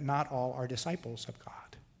 but not all are disciples of God.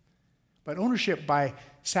 But ownership by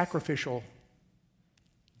sacrificial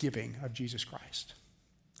giving of Jesus Christ.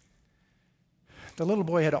 The little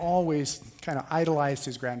boy had always kind of idolized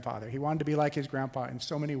his grandfather. He wanted to be like his grandpa in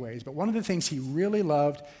so many ways. But one of the things he really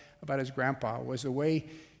loved about his grandpa was the way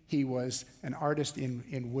he was an artist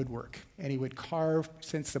in woodwork. And he would carve,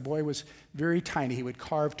 since the boy was very tiny, he would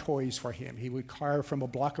carve toys for him. He would carve from a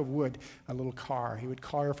block of wood a little car. He would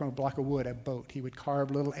carve from a block of wood a boat. He would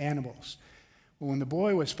carve little animals. When the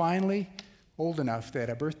boy was finally old enough that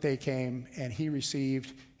a birthday came and he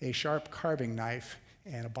received a sharp carving knife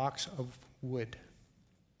and a box of wood.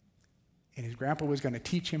 And his grandpa was going to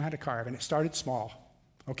teach him how to carve, and it started small.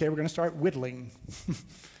 Okay, we're going to start whittling.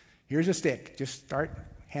 Here's a stick. Just start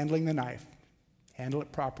handling the knife. Handle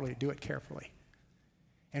it properly. Do it carefully.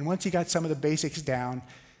 And once he got some of the basics down,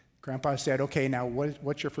 Grandpa said, okay, now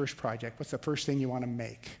what's your first project? What's the first thing you want to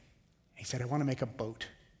make? He said, I want to make a boat.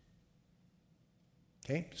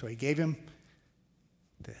 Okay, so he gave him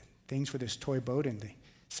the things for this toy boat and the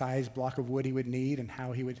size block of wood he would need and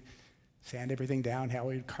how he would sand everything down, how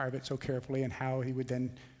he would carve it so carefully, and how he would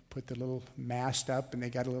then put the little mast up, and they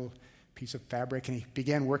got a little piece of fabric, and he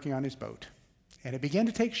began working on his boat. And it began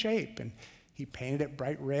to take shape, and he painted it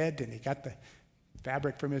bright red, and he got the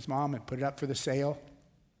fabric from his mom and put it up for the sail.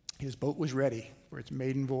 His boat was ready for its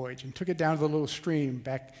maiden voyage and took it down to the little stream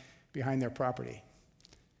back behind their property.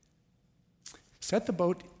 Set the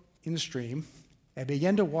boat in the stream and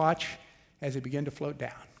began to watch as it began to float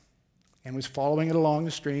down and was following it along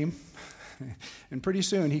the stream. And pretty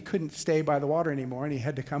soon he couldn't stay by the water anymore, and he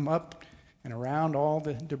had to come up and around all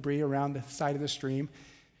the debris around the side of the stream.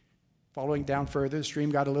 Following down further, the stream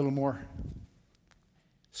got a little more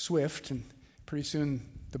swift, and pretty soon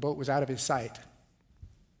the boat was out of his sight.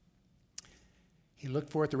 He looked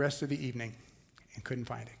for it the rest of the evening and couldn't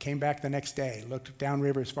find it. Came back the next day, looked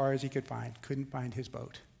downriver as far as he could find, couldn't find his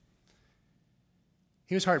boat.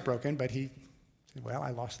 He was heartbroken, but he said, well, I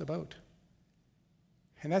lost the boat.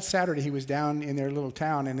 And that Saturday he was down in their little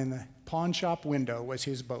town, and in the pawn shop window was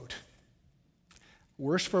his boat.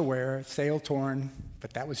 Worse for wear, sail torn,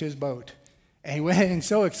 but that was his boat. And he went in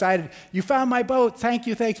so excited, you found my boat, thank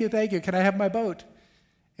you, thank you, thank you, can I have my boat?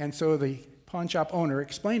 And so the pawn shop owner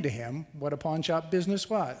explained to him what a pawn shop business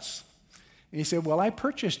was. And he said, well, I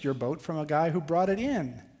purchased your boat from a guy who brought it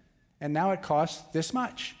in, and now it costs this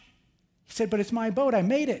much. He said, but it's my boat, I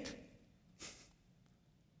made it.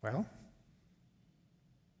 Well,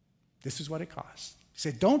 this is what it costs. He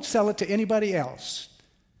said, don't sell it to anybody else.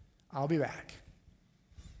 I'll be back.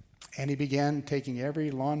 And he began taking every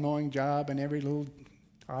lawn mowing job and every little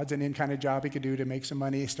odds and end kind of job he could do to make some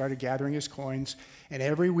money. He started gathering his coins. And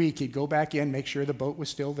every week he'd go back in, make sure the boat was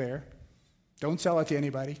still there. Don't sell it to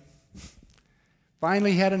anybody.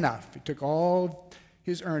 Finally, he had enough. He took all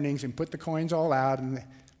his earnings and put the coins all out, and the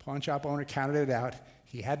pawn shop owner counted it out.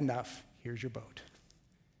 He had enough. Here's your boat.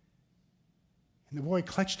 And the boy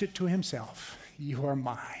clutched it to himself. You are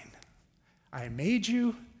mine. I made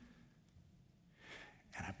you,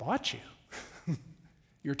 and I bought you.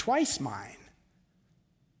 You're twice mine.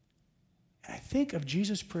 And I think of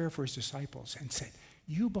Jesus' prayer for his disciples and said,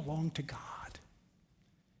 you belong to God.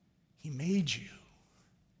 He made you,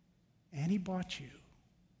 and he bought you.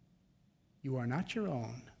 You are not your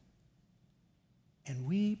own, and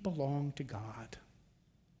we belong to God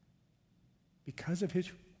because of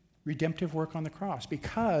his redemptive work on the cross,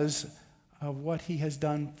 because of what he has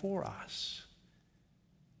done for us.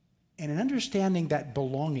 And in understanding that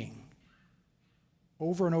belonging,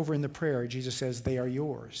 over and over in the prayer, Jesus says, they are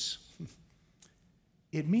yours.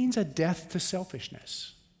 It means a death to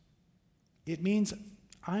selfishness. It means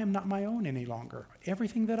I am not my own any longer.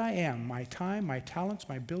 Everything that I am, my time, my talents,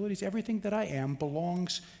 my abilities, everything that I am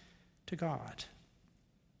belongs to God.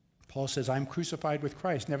 Paul says, I'm crucified with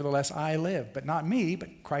Christ. Nevertheless, I live, but not me,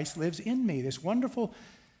 but Christ lives in me. This wonderful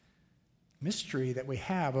mystery that we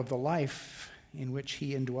have of the life in which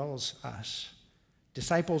he indwells us.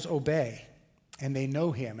 Disciples obey, and they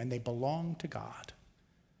know him, and they belong to God.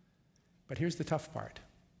 But here's the tough part.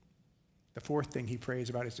 The fourth thing he prays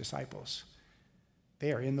about his disciples.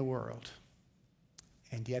 They are in the world,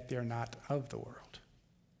 and yet they're not of the world.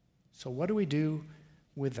 So what do we do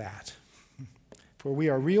with that? For we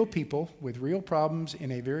are real people with real problems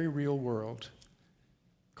in a very real world,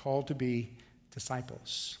 called to be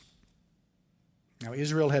disciples. Now,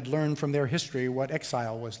 Israel had learned from their history what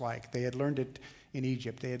exile was like. They had learned it in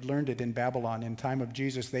Egypt. They had learned it in Babylon. In time of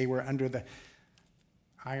Jesus, they were under the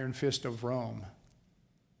iron fist of Rome.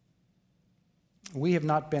 We have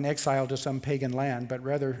not been exiled to some pagan land, but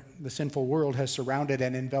rather the sinful world has surrounded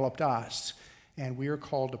and enveloped us, and we are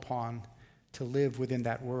called upon to live within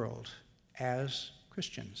that world as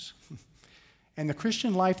Christians. And the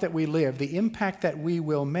Christian life that we live, the impact that we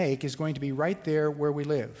will make is going to be right there where we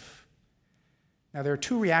live. Now, there are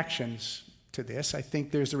two reactions to this. I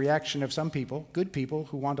think there's the reaction of some people, good people,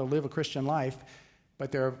 who want to live a Christian life,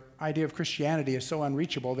 but their idea of Christianity is so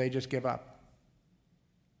unreachable they just give up.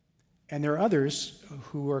 And there are others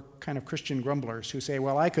who are kind of Christian grumblers who say,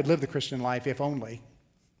 well, I could live the Christian life if only.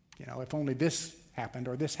 If only this happened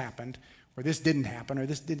or this happened, or this didn't happen, or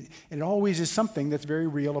this didn't. And it always is something that's very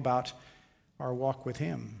real about our walk with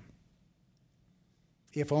him.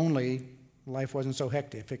 If only life wasn't so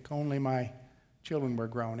hectic, if only my children were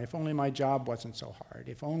grown, if only my job wasn't so hard,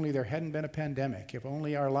 if only there hadn't been a pandemic, if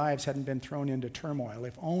only our lives hadn't been thrown into turmoil,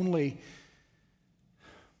 if only,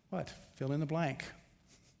 what? Fill in the blank.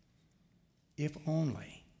 If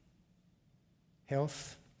only.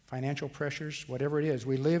 Health, financial pressures, whatever it is,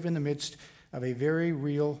 we live in the midst of a very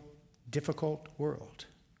real, difficult world.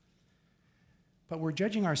 But we're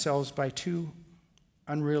judging ourselves by too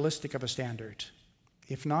unrealistic of a standard.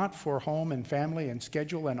 If not for home and family and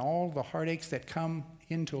schedule and all the heartaches that come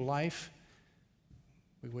into life,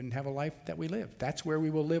 we wouldn't have a life that we live. That's where we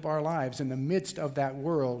will live our lives, in the midst of that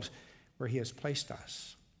world where he has placed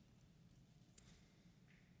us.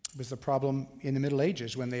 It was the problem in the Middle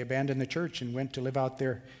Ages when they abandoned the church and went to live out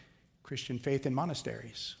their Christian faith in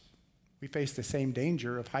monasteries. We face the same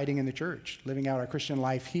danger of hiding in the church, living out our Christian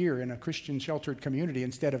life here in a Christian sheltered community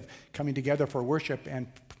instead of coming together for worship and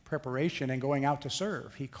preparation and going out to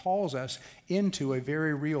serve. He calls us into a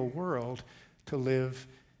very real world to live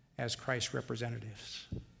as Christ's representatives.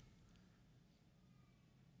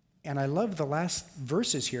 And I love the last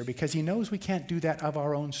verses here because he knows we can't do that of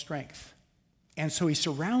our own strength. And so he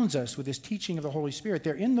surrounds us with this teaching of the Holy Spirit.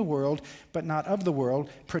 They're in the world, but not of the world.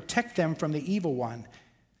 Protect them from the evil one.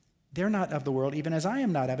 They're not of the world, even as I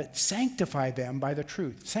am not of it. Sanctify them by the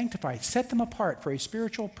truth. Sanctify, set them apart for a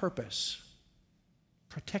spiritual purpose.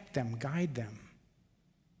 Protect them, guide them.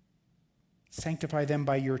 Sanctify them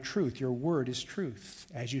by your truth. Your word is truth.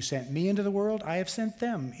 As you sent me into the world, I have sent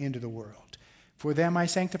them into the world. For them I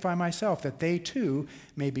sanctify myself, that they too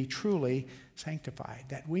may be truly sanctified,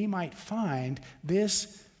 that we might find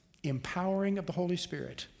this empowering of the Holy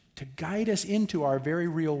Spirit to guide us into our very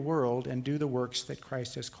real world and do the works that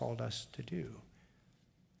Christ has called us to do.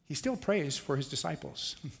 He still prays for his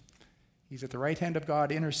disciples. He's at the right hand of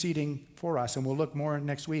God interceding for us, and we'll look more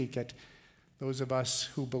next week at those of us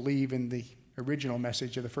who believe in the original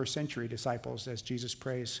message of the first century disciples as Jesus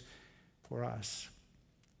prays for us.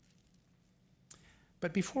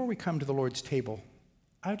 But before we come to the Lord's table,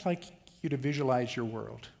 I'd like you to visualize your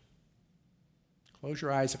world. Close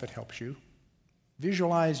your eyes if it helps you.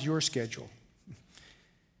 Visualize your schedule,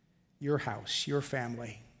 your house, your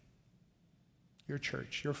family, your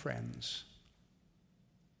church, your friends.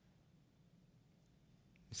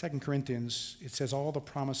 In 2 Corinthians, it says all the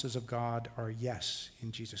promises of God are yes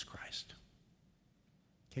in Jesus Christ.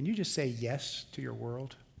 Can you just say yes to your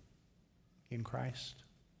world in Christ?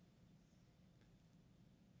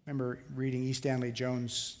 I remember reading E. Stanley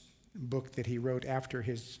Jones' book that he wrote after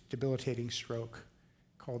his debilitating stroke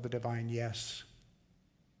called The Divine Yes.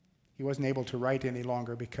 He wasn't able to write any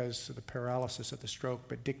longer because of the paralysis of the stroke,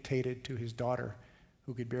 but dictated to his daughter,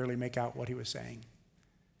 who could barely make out what he was saying.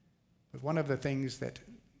 But one of the things that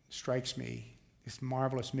strikes me, this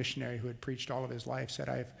marvelous missionary who had preached all of his life said,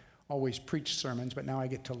 I've always preached sermons, but now I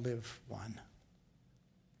get to live one.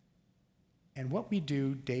 And what we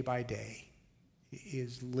do day by day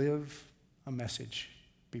is live a message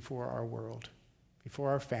before our world, before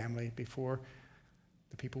our family, before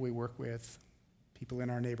the people we work with, people in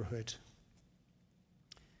our neighborhood.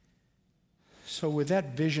 So with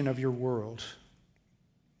that vision of your world,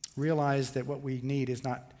 realize that what we need is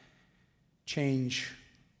not change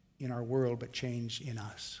in our world, but change in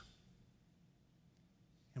us.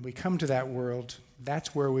 And we come to that world,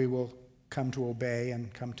 that's where we will come to obey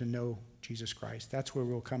and come to know Jesus Christ. That's where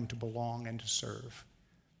we'll come to belong and to serve.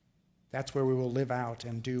 That's where we will live out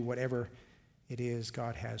and do whatever it is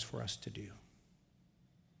God has for us to do.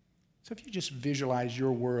 So if you just visualize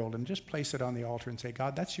your world and just place it on the altar and say,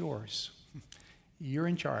 God, that's yours. You're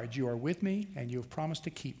in charge. You are with me, and you have promised to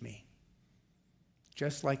keep me.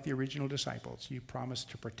 Just like the original disciples, you promised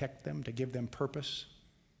to protect them, to give them purpose,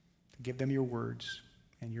 to give them your words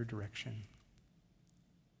and your direction.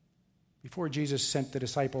 Before Jesus sent the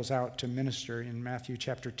disciples out to minister in Matthew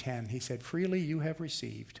chapter 10, he said, freely you have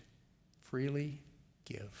received, freely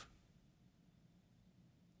give.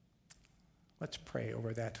 Let's pray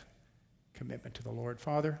over that commitment to the Lord.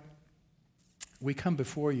 Father, we come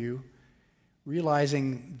before you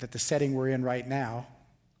realizing that the setting we're in right now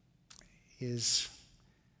is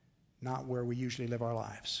not where we usually live our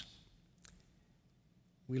lives.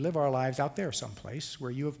 We live our lives out there someplace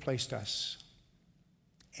where you have placed us.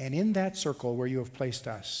 And in that circle where you have placed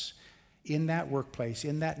us, in that workplace,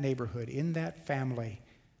 in that neighborhood, in that family,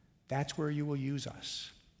 that's where you will use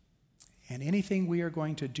us. And anything we are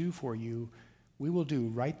going to do for you, we will do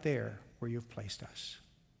right there where you've placed us.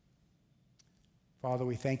 Father,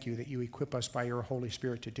 we thank you that you equip us by your Holy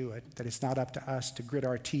Spirit to do it, that it's not up to us to grit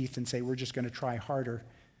our teeth and say we're just going to try harder,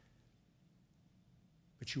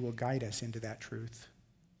 but you will guide us into that truth.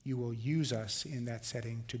 You will use us in that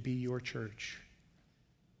setting to be your church.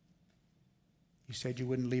 You said you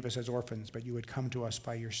wouldn't leave us as orphans, but you would come to us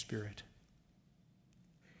by your Spirit.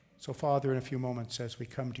 So, Father, in a few moments, as we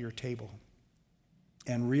come to your table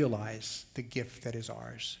and realize the gift that is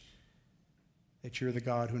ours, that you're the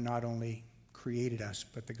God who not only created us,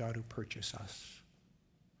 but the God who purchased us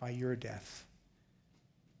by your death,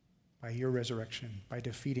 by your resurrection, by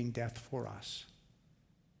defeating death for us.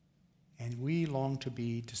 And we long to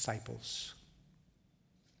be disciples.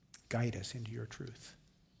 Guide us into your truth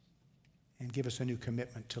and give us a new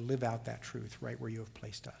commitment to live out that truth right where you have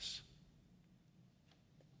placed us.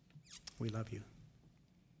 We love you.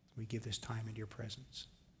 We give this time into your presence.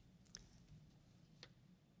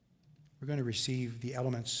 We're going to receive the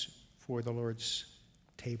elements for the Lord's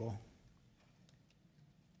table.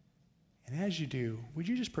 And as you do, would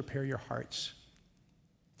you just prepare your hearts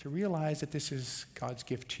to realize that this is God's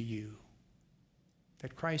gift to you,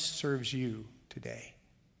 that Christ serves you today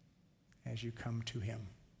as you come to him.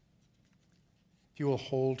 If you will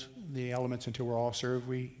hold the elements until we're all served,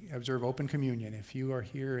 we observe open communion. If you are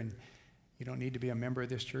here and you don't need to be a member of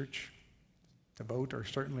this church to vote or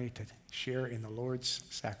certainly to share in the Lord's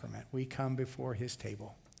sacrament, we come before his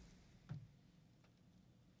table.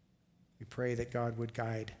 We pray that God would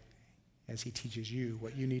guide as he teaches you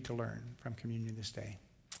what you need to learn from communion this day.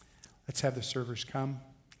 Let's have the servers come,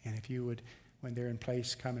 and if you would, when they're in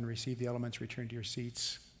place, come and receive the elements, return to your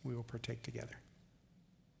seats. We will partake together.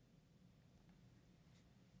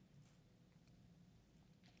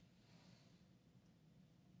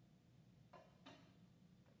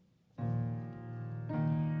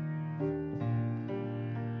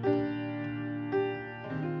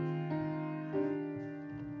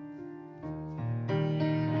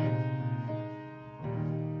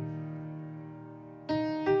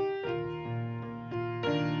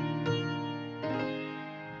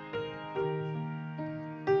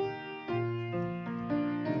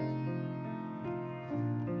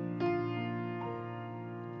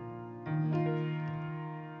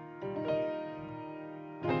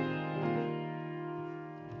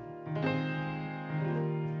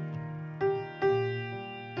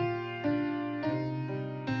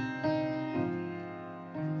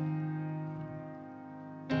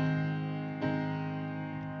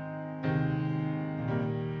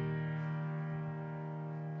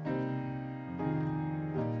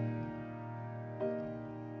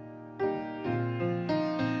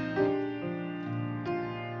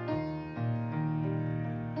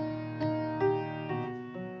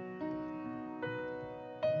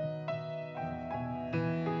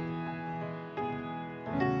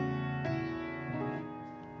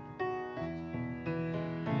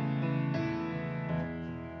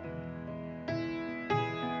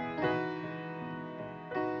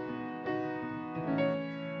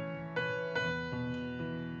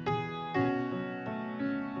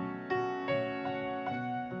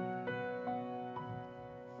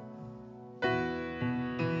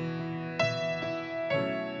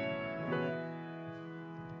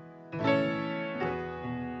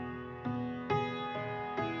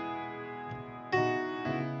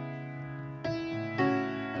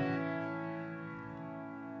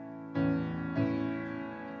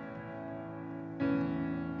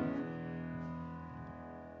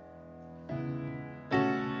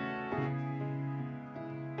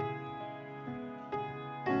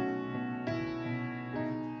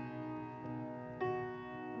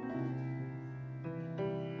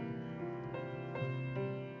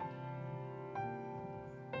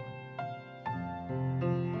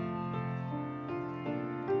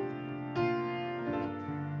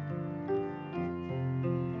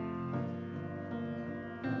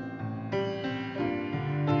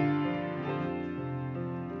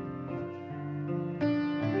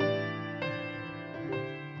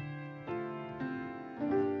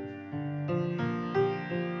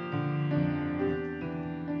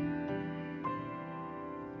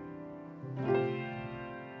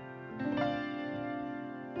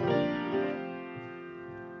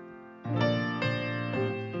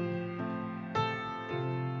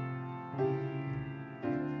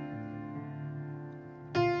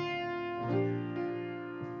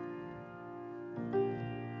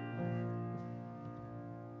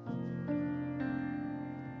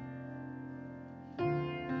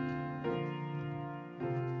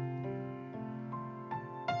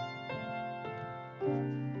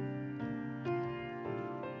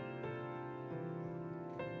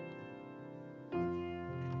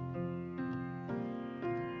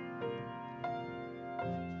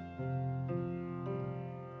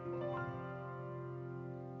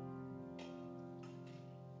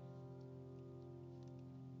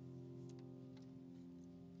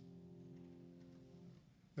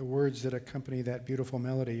 The words that accompany that beautiful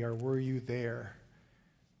melody are, "Were you there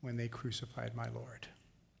when they crucified my Lord?"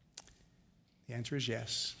 The answer is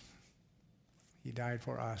yes. He died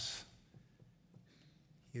for us.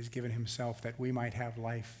 He has given himself that we might have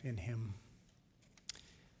life in him.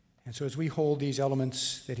 And so as we hold these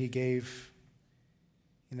elements that he gave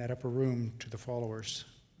in that upper room to the followers,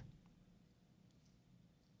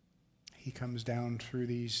 he comes down through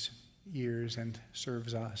these years and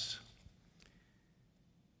serves us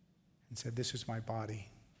and said, "This is my body,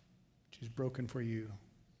 which is broken for you.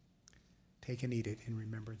 Take and eat it in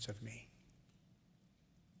remembrance of me."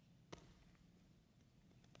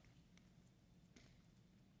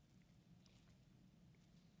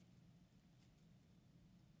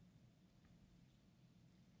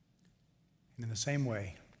 And in the same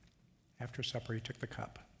way, after supper, he took the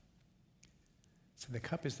cup. So the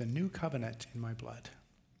cup is the new covenant in my blood.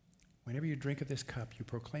 Whenever you drink of this cup, you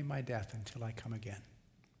proclaim my death until I come again.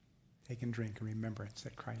 Take and drink in remembrance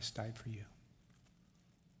that Christ died for you.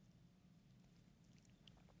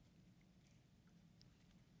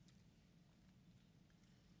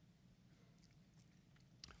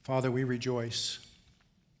 Father, we rejoice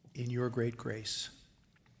in your great grace.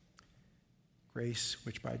 Grace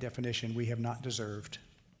which by definition we have not deserved,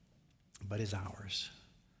 but is ours.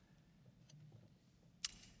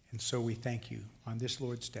 And so we thank you on this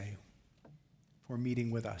Lord's Day for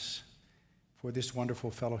meeting with us, for this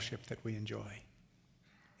wonderful fellowship that we enjoy,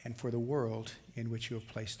 and for the world in which you have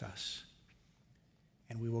placed us.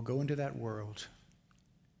 And we will go into that world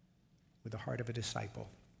with the heart of a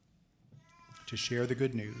disciple to share the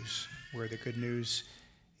good news where the good news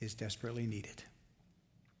is desperately needed.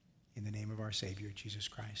 In the name of our Savior, Jesus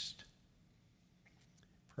Christ.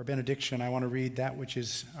 For our benediction, I want to read that which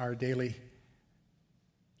is our daily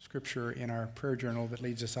scripture in our prayer journal that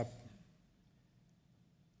leads us up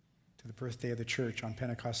to the birthday of the church on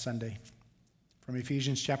Pentecost Sunday. From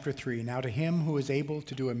Ephesians chapter 3, "Now to him who is able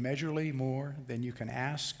to do immeasurably more than you can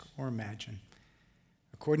ask or imagine,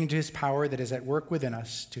 according to his power that is at work within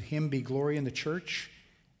us, to him be glory in the church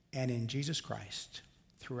and in Jesus Christ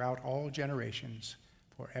throughout all generations,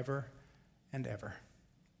 forever and ever.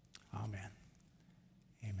 Amen."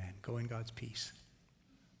 Amen. Go in God's peace.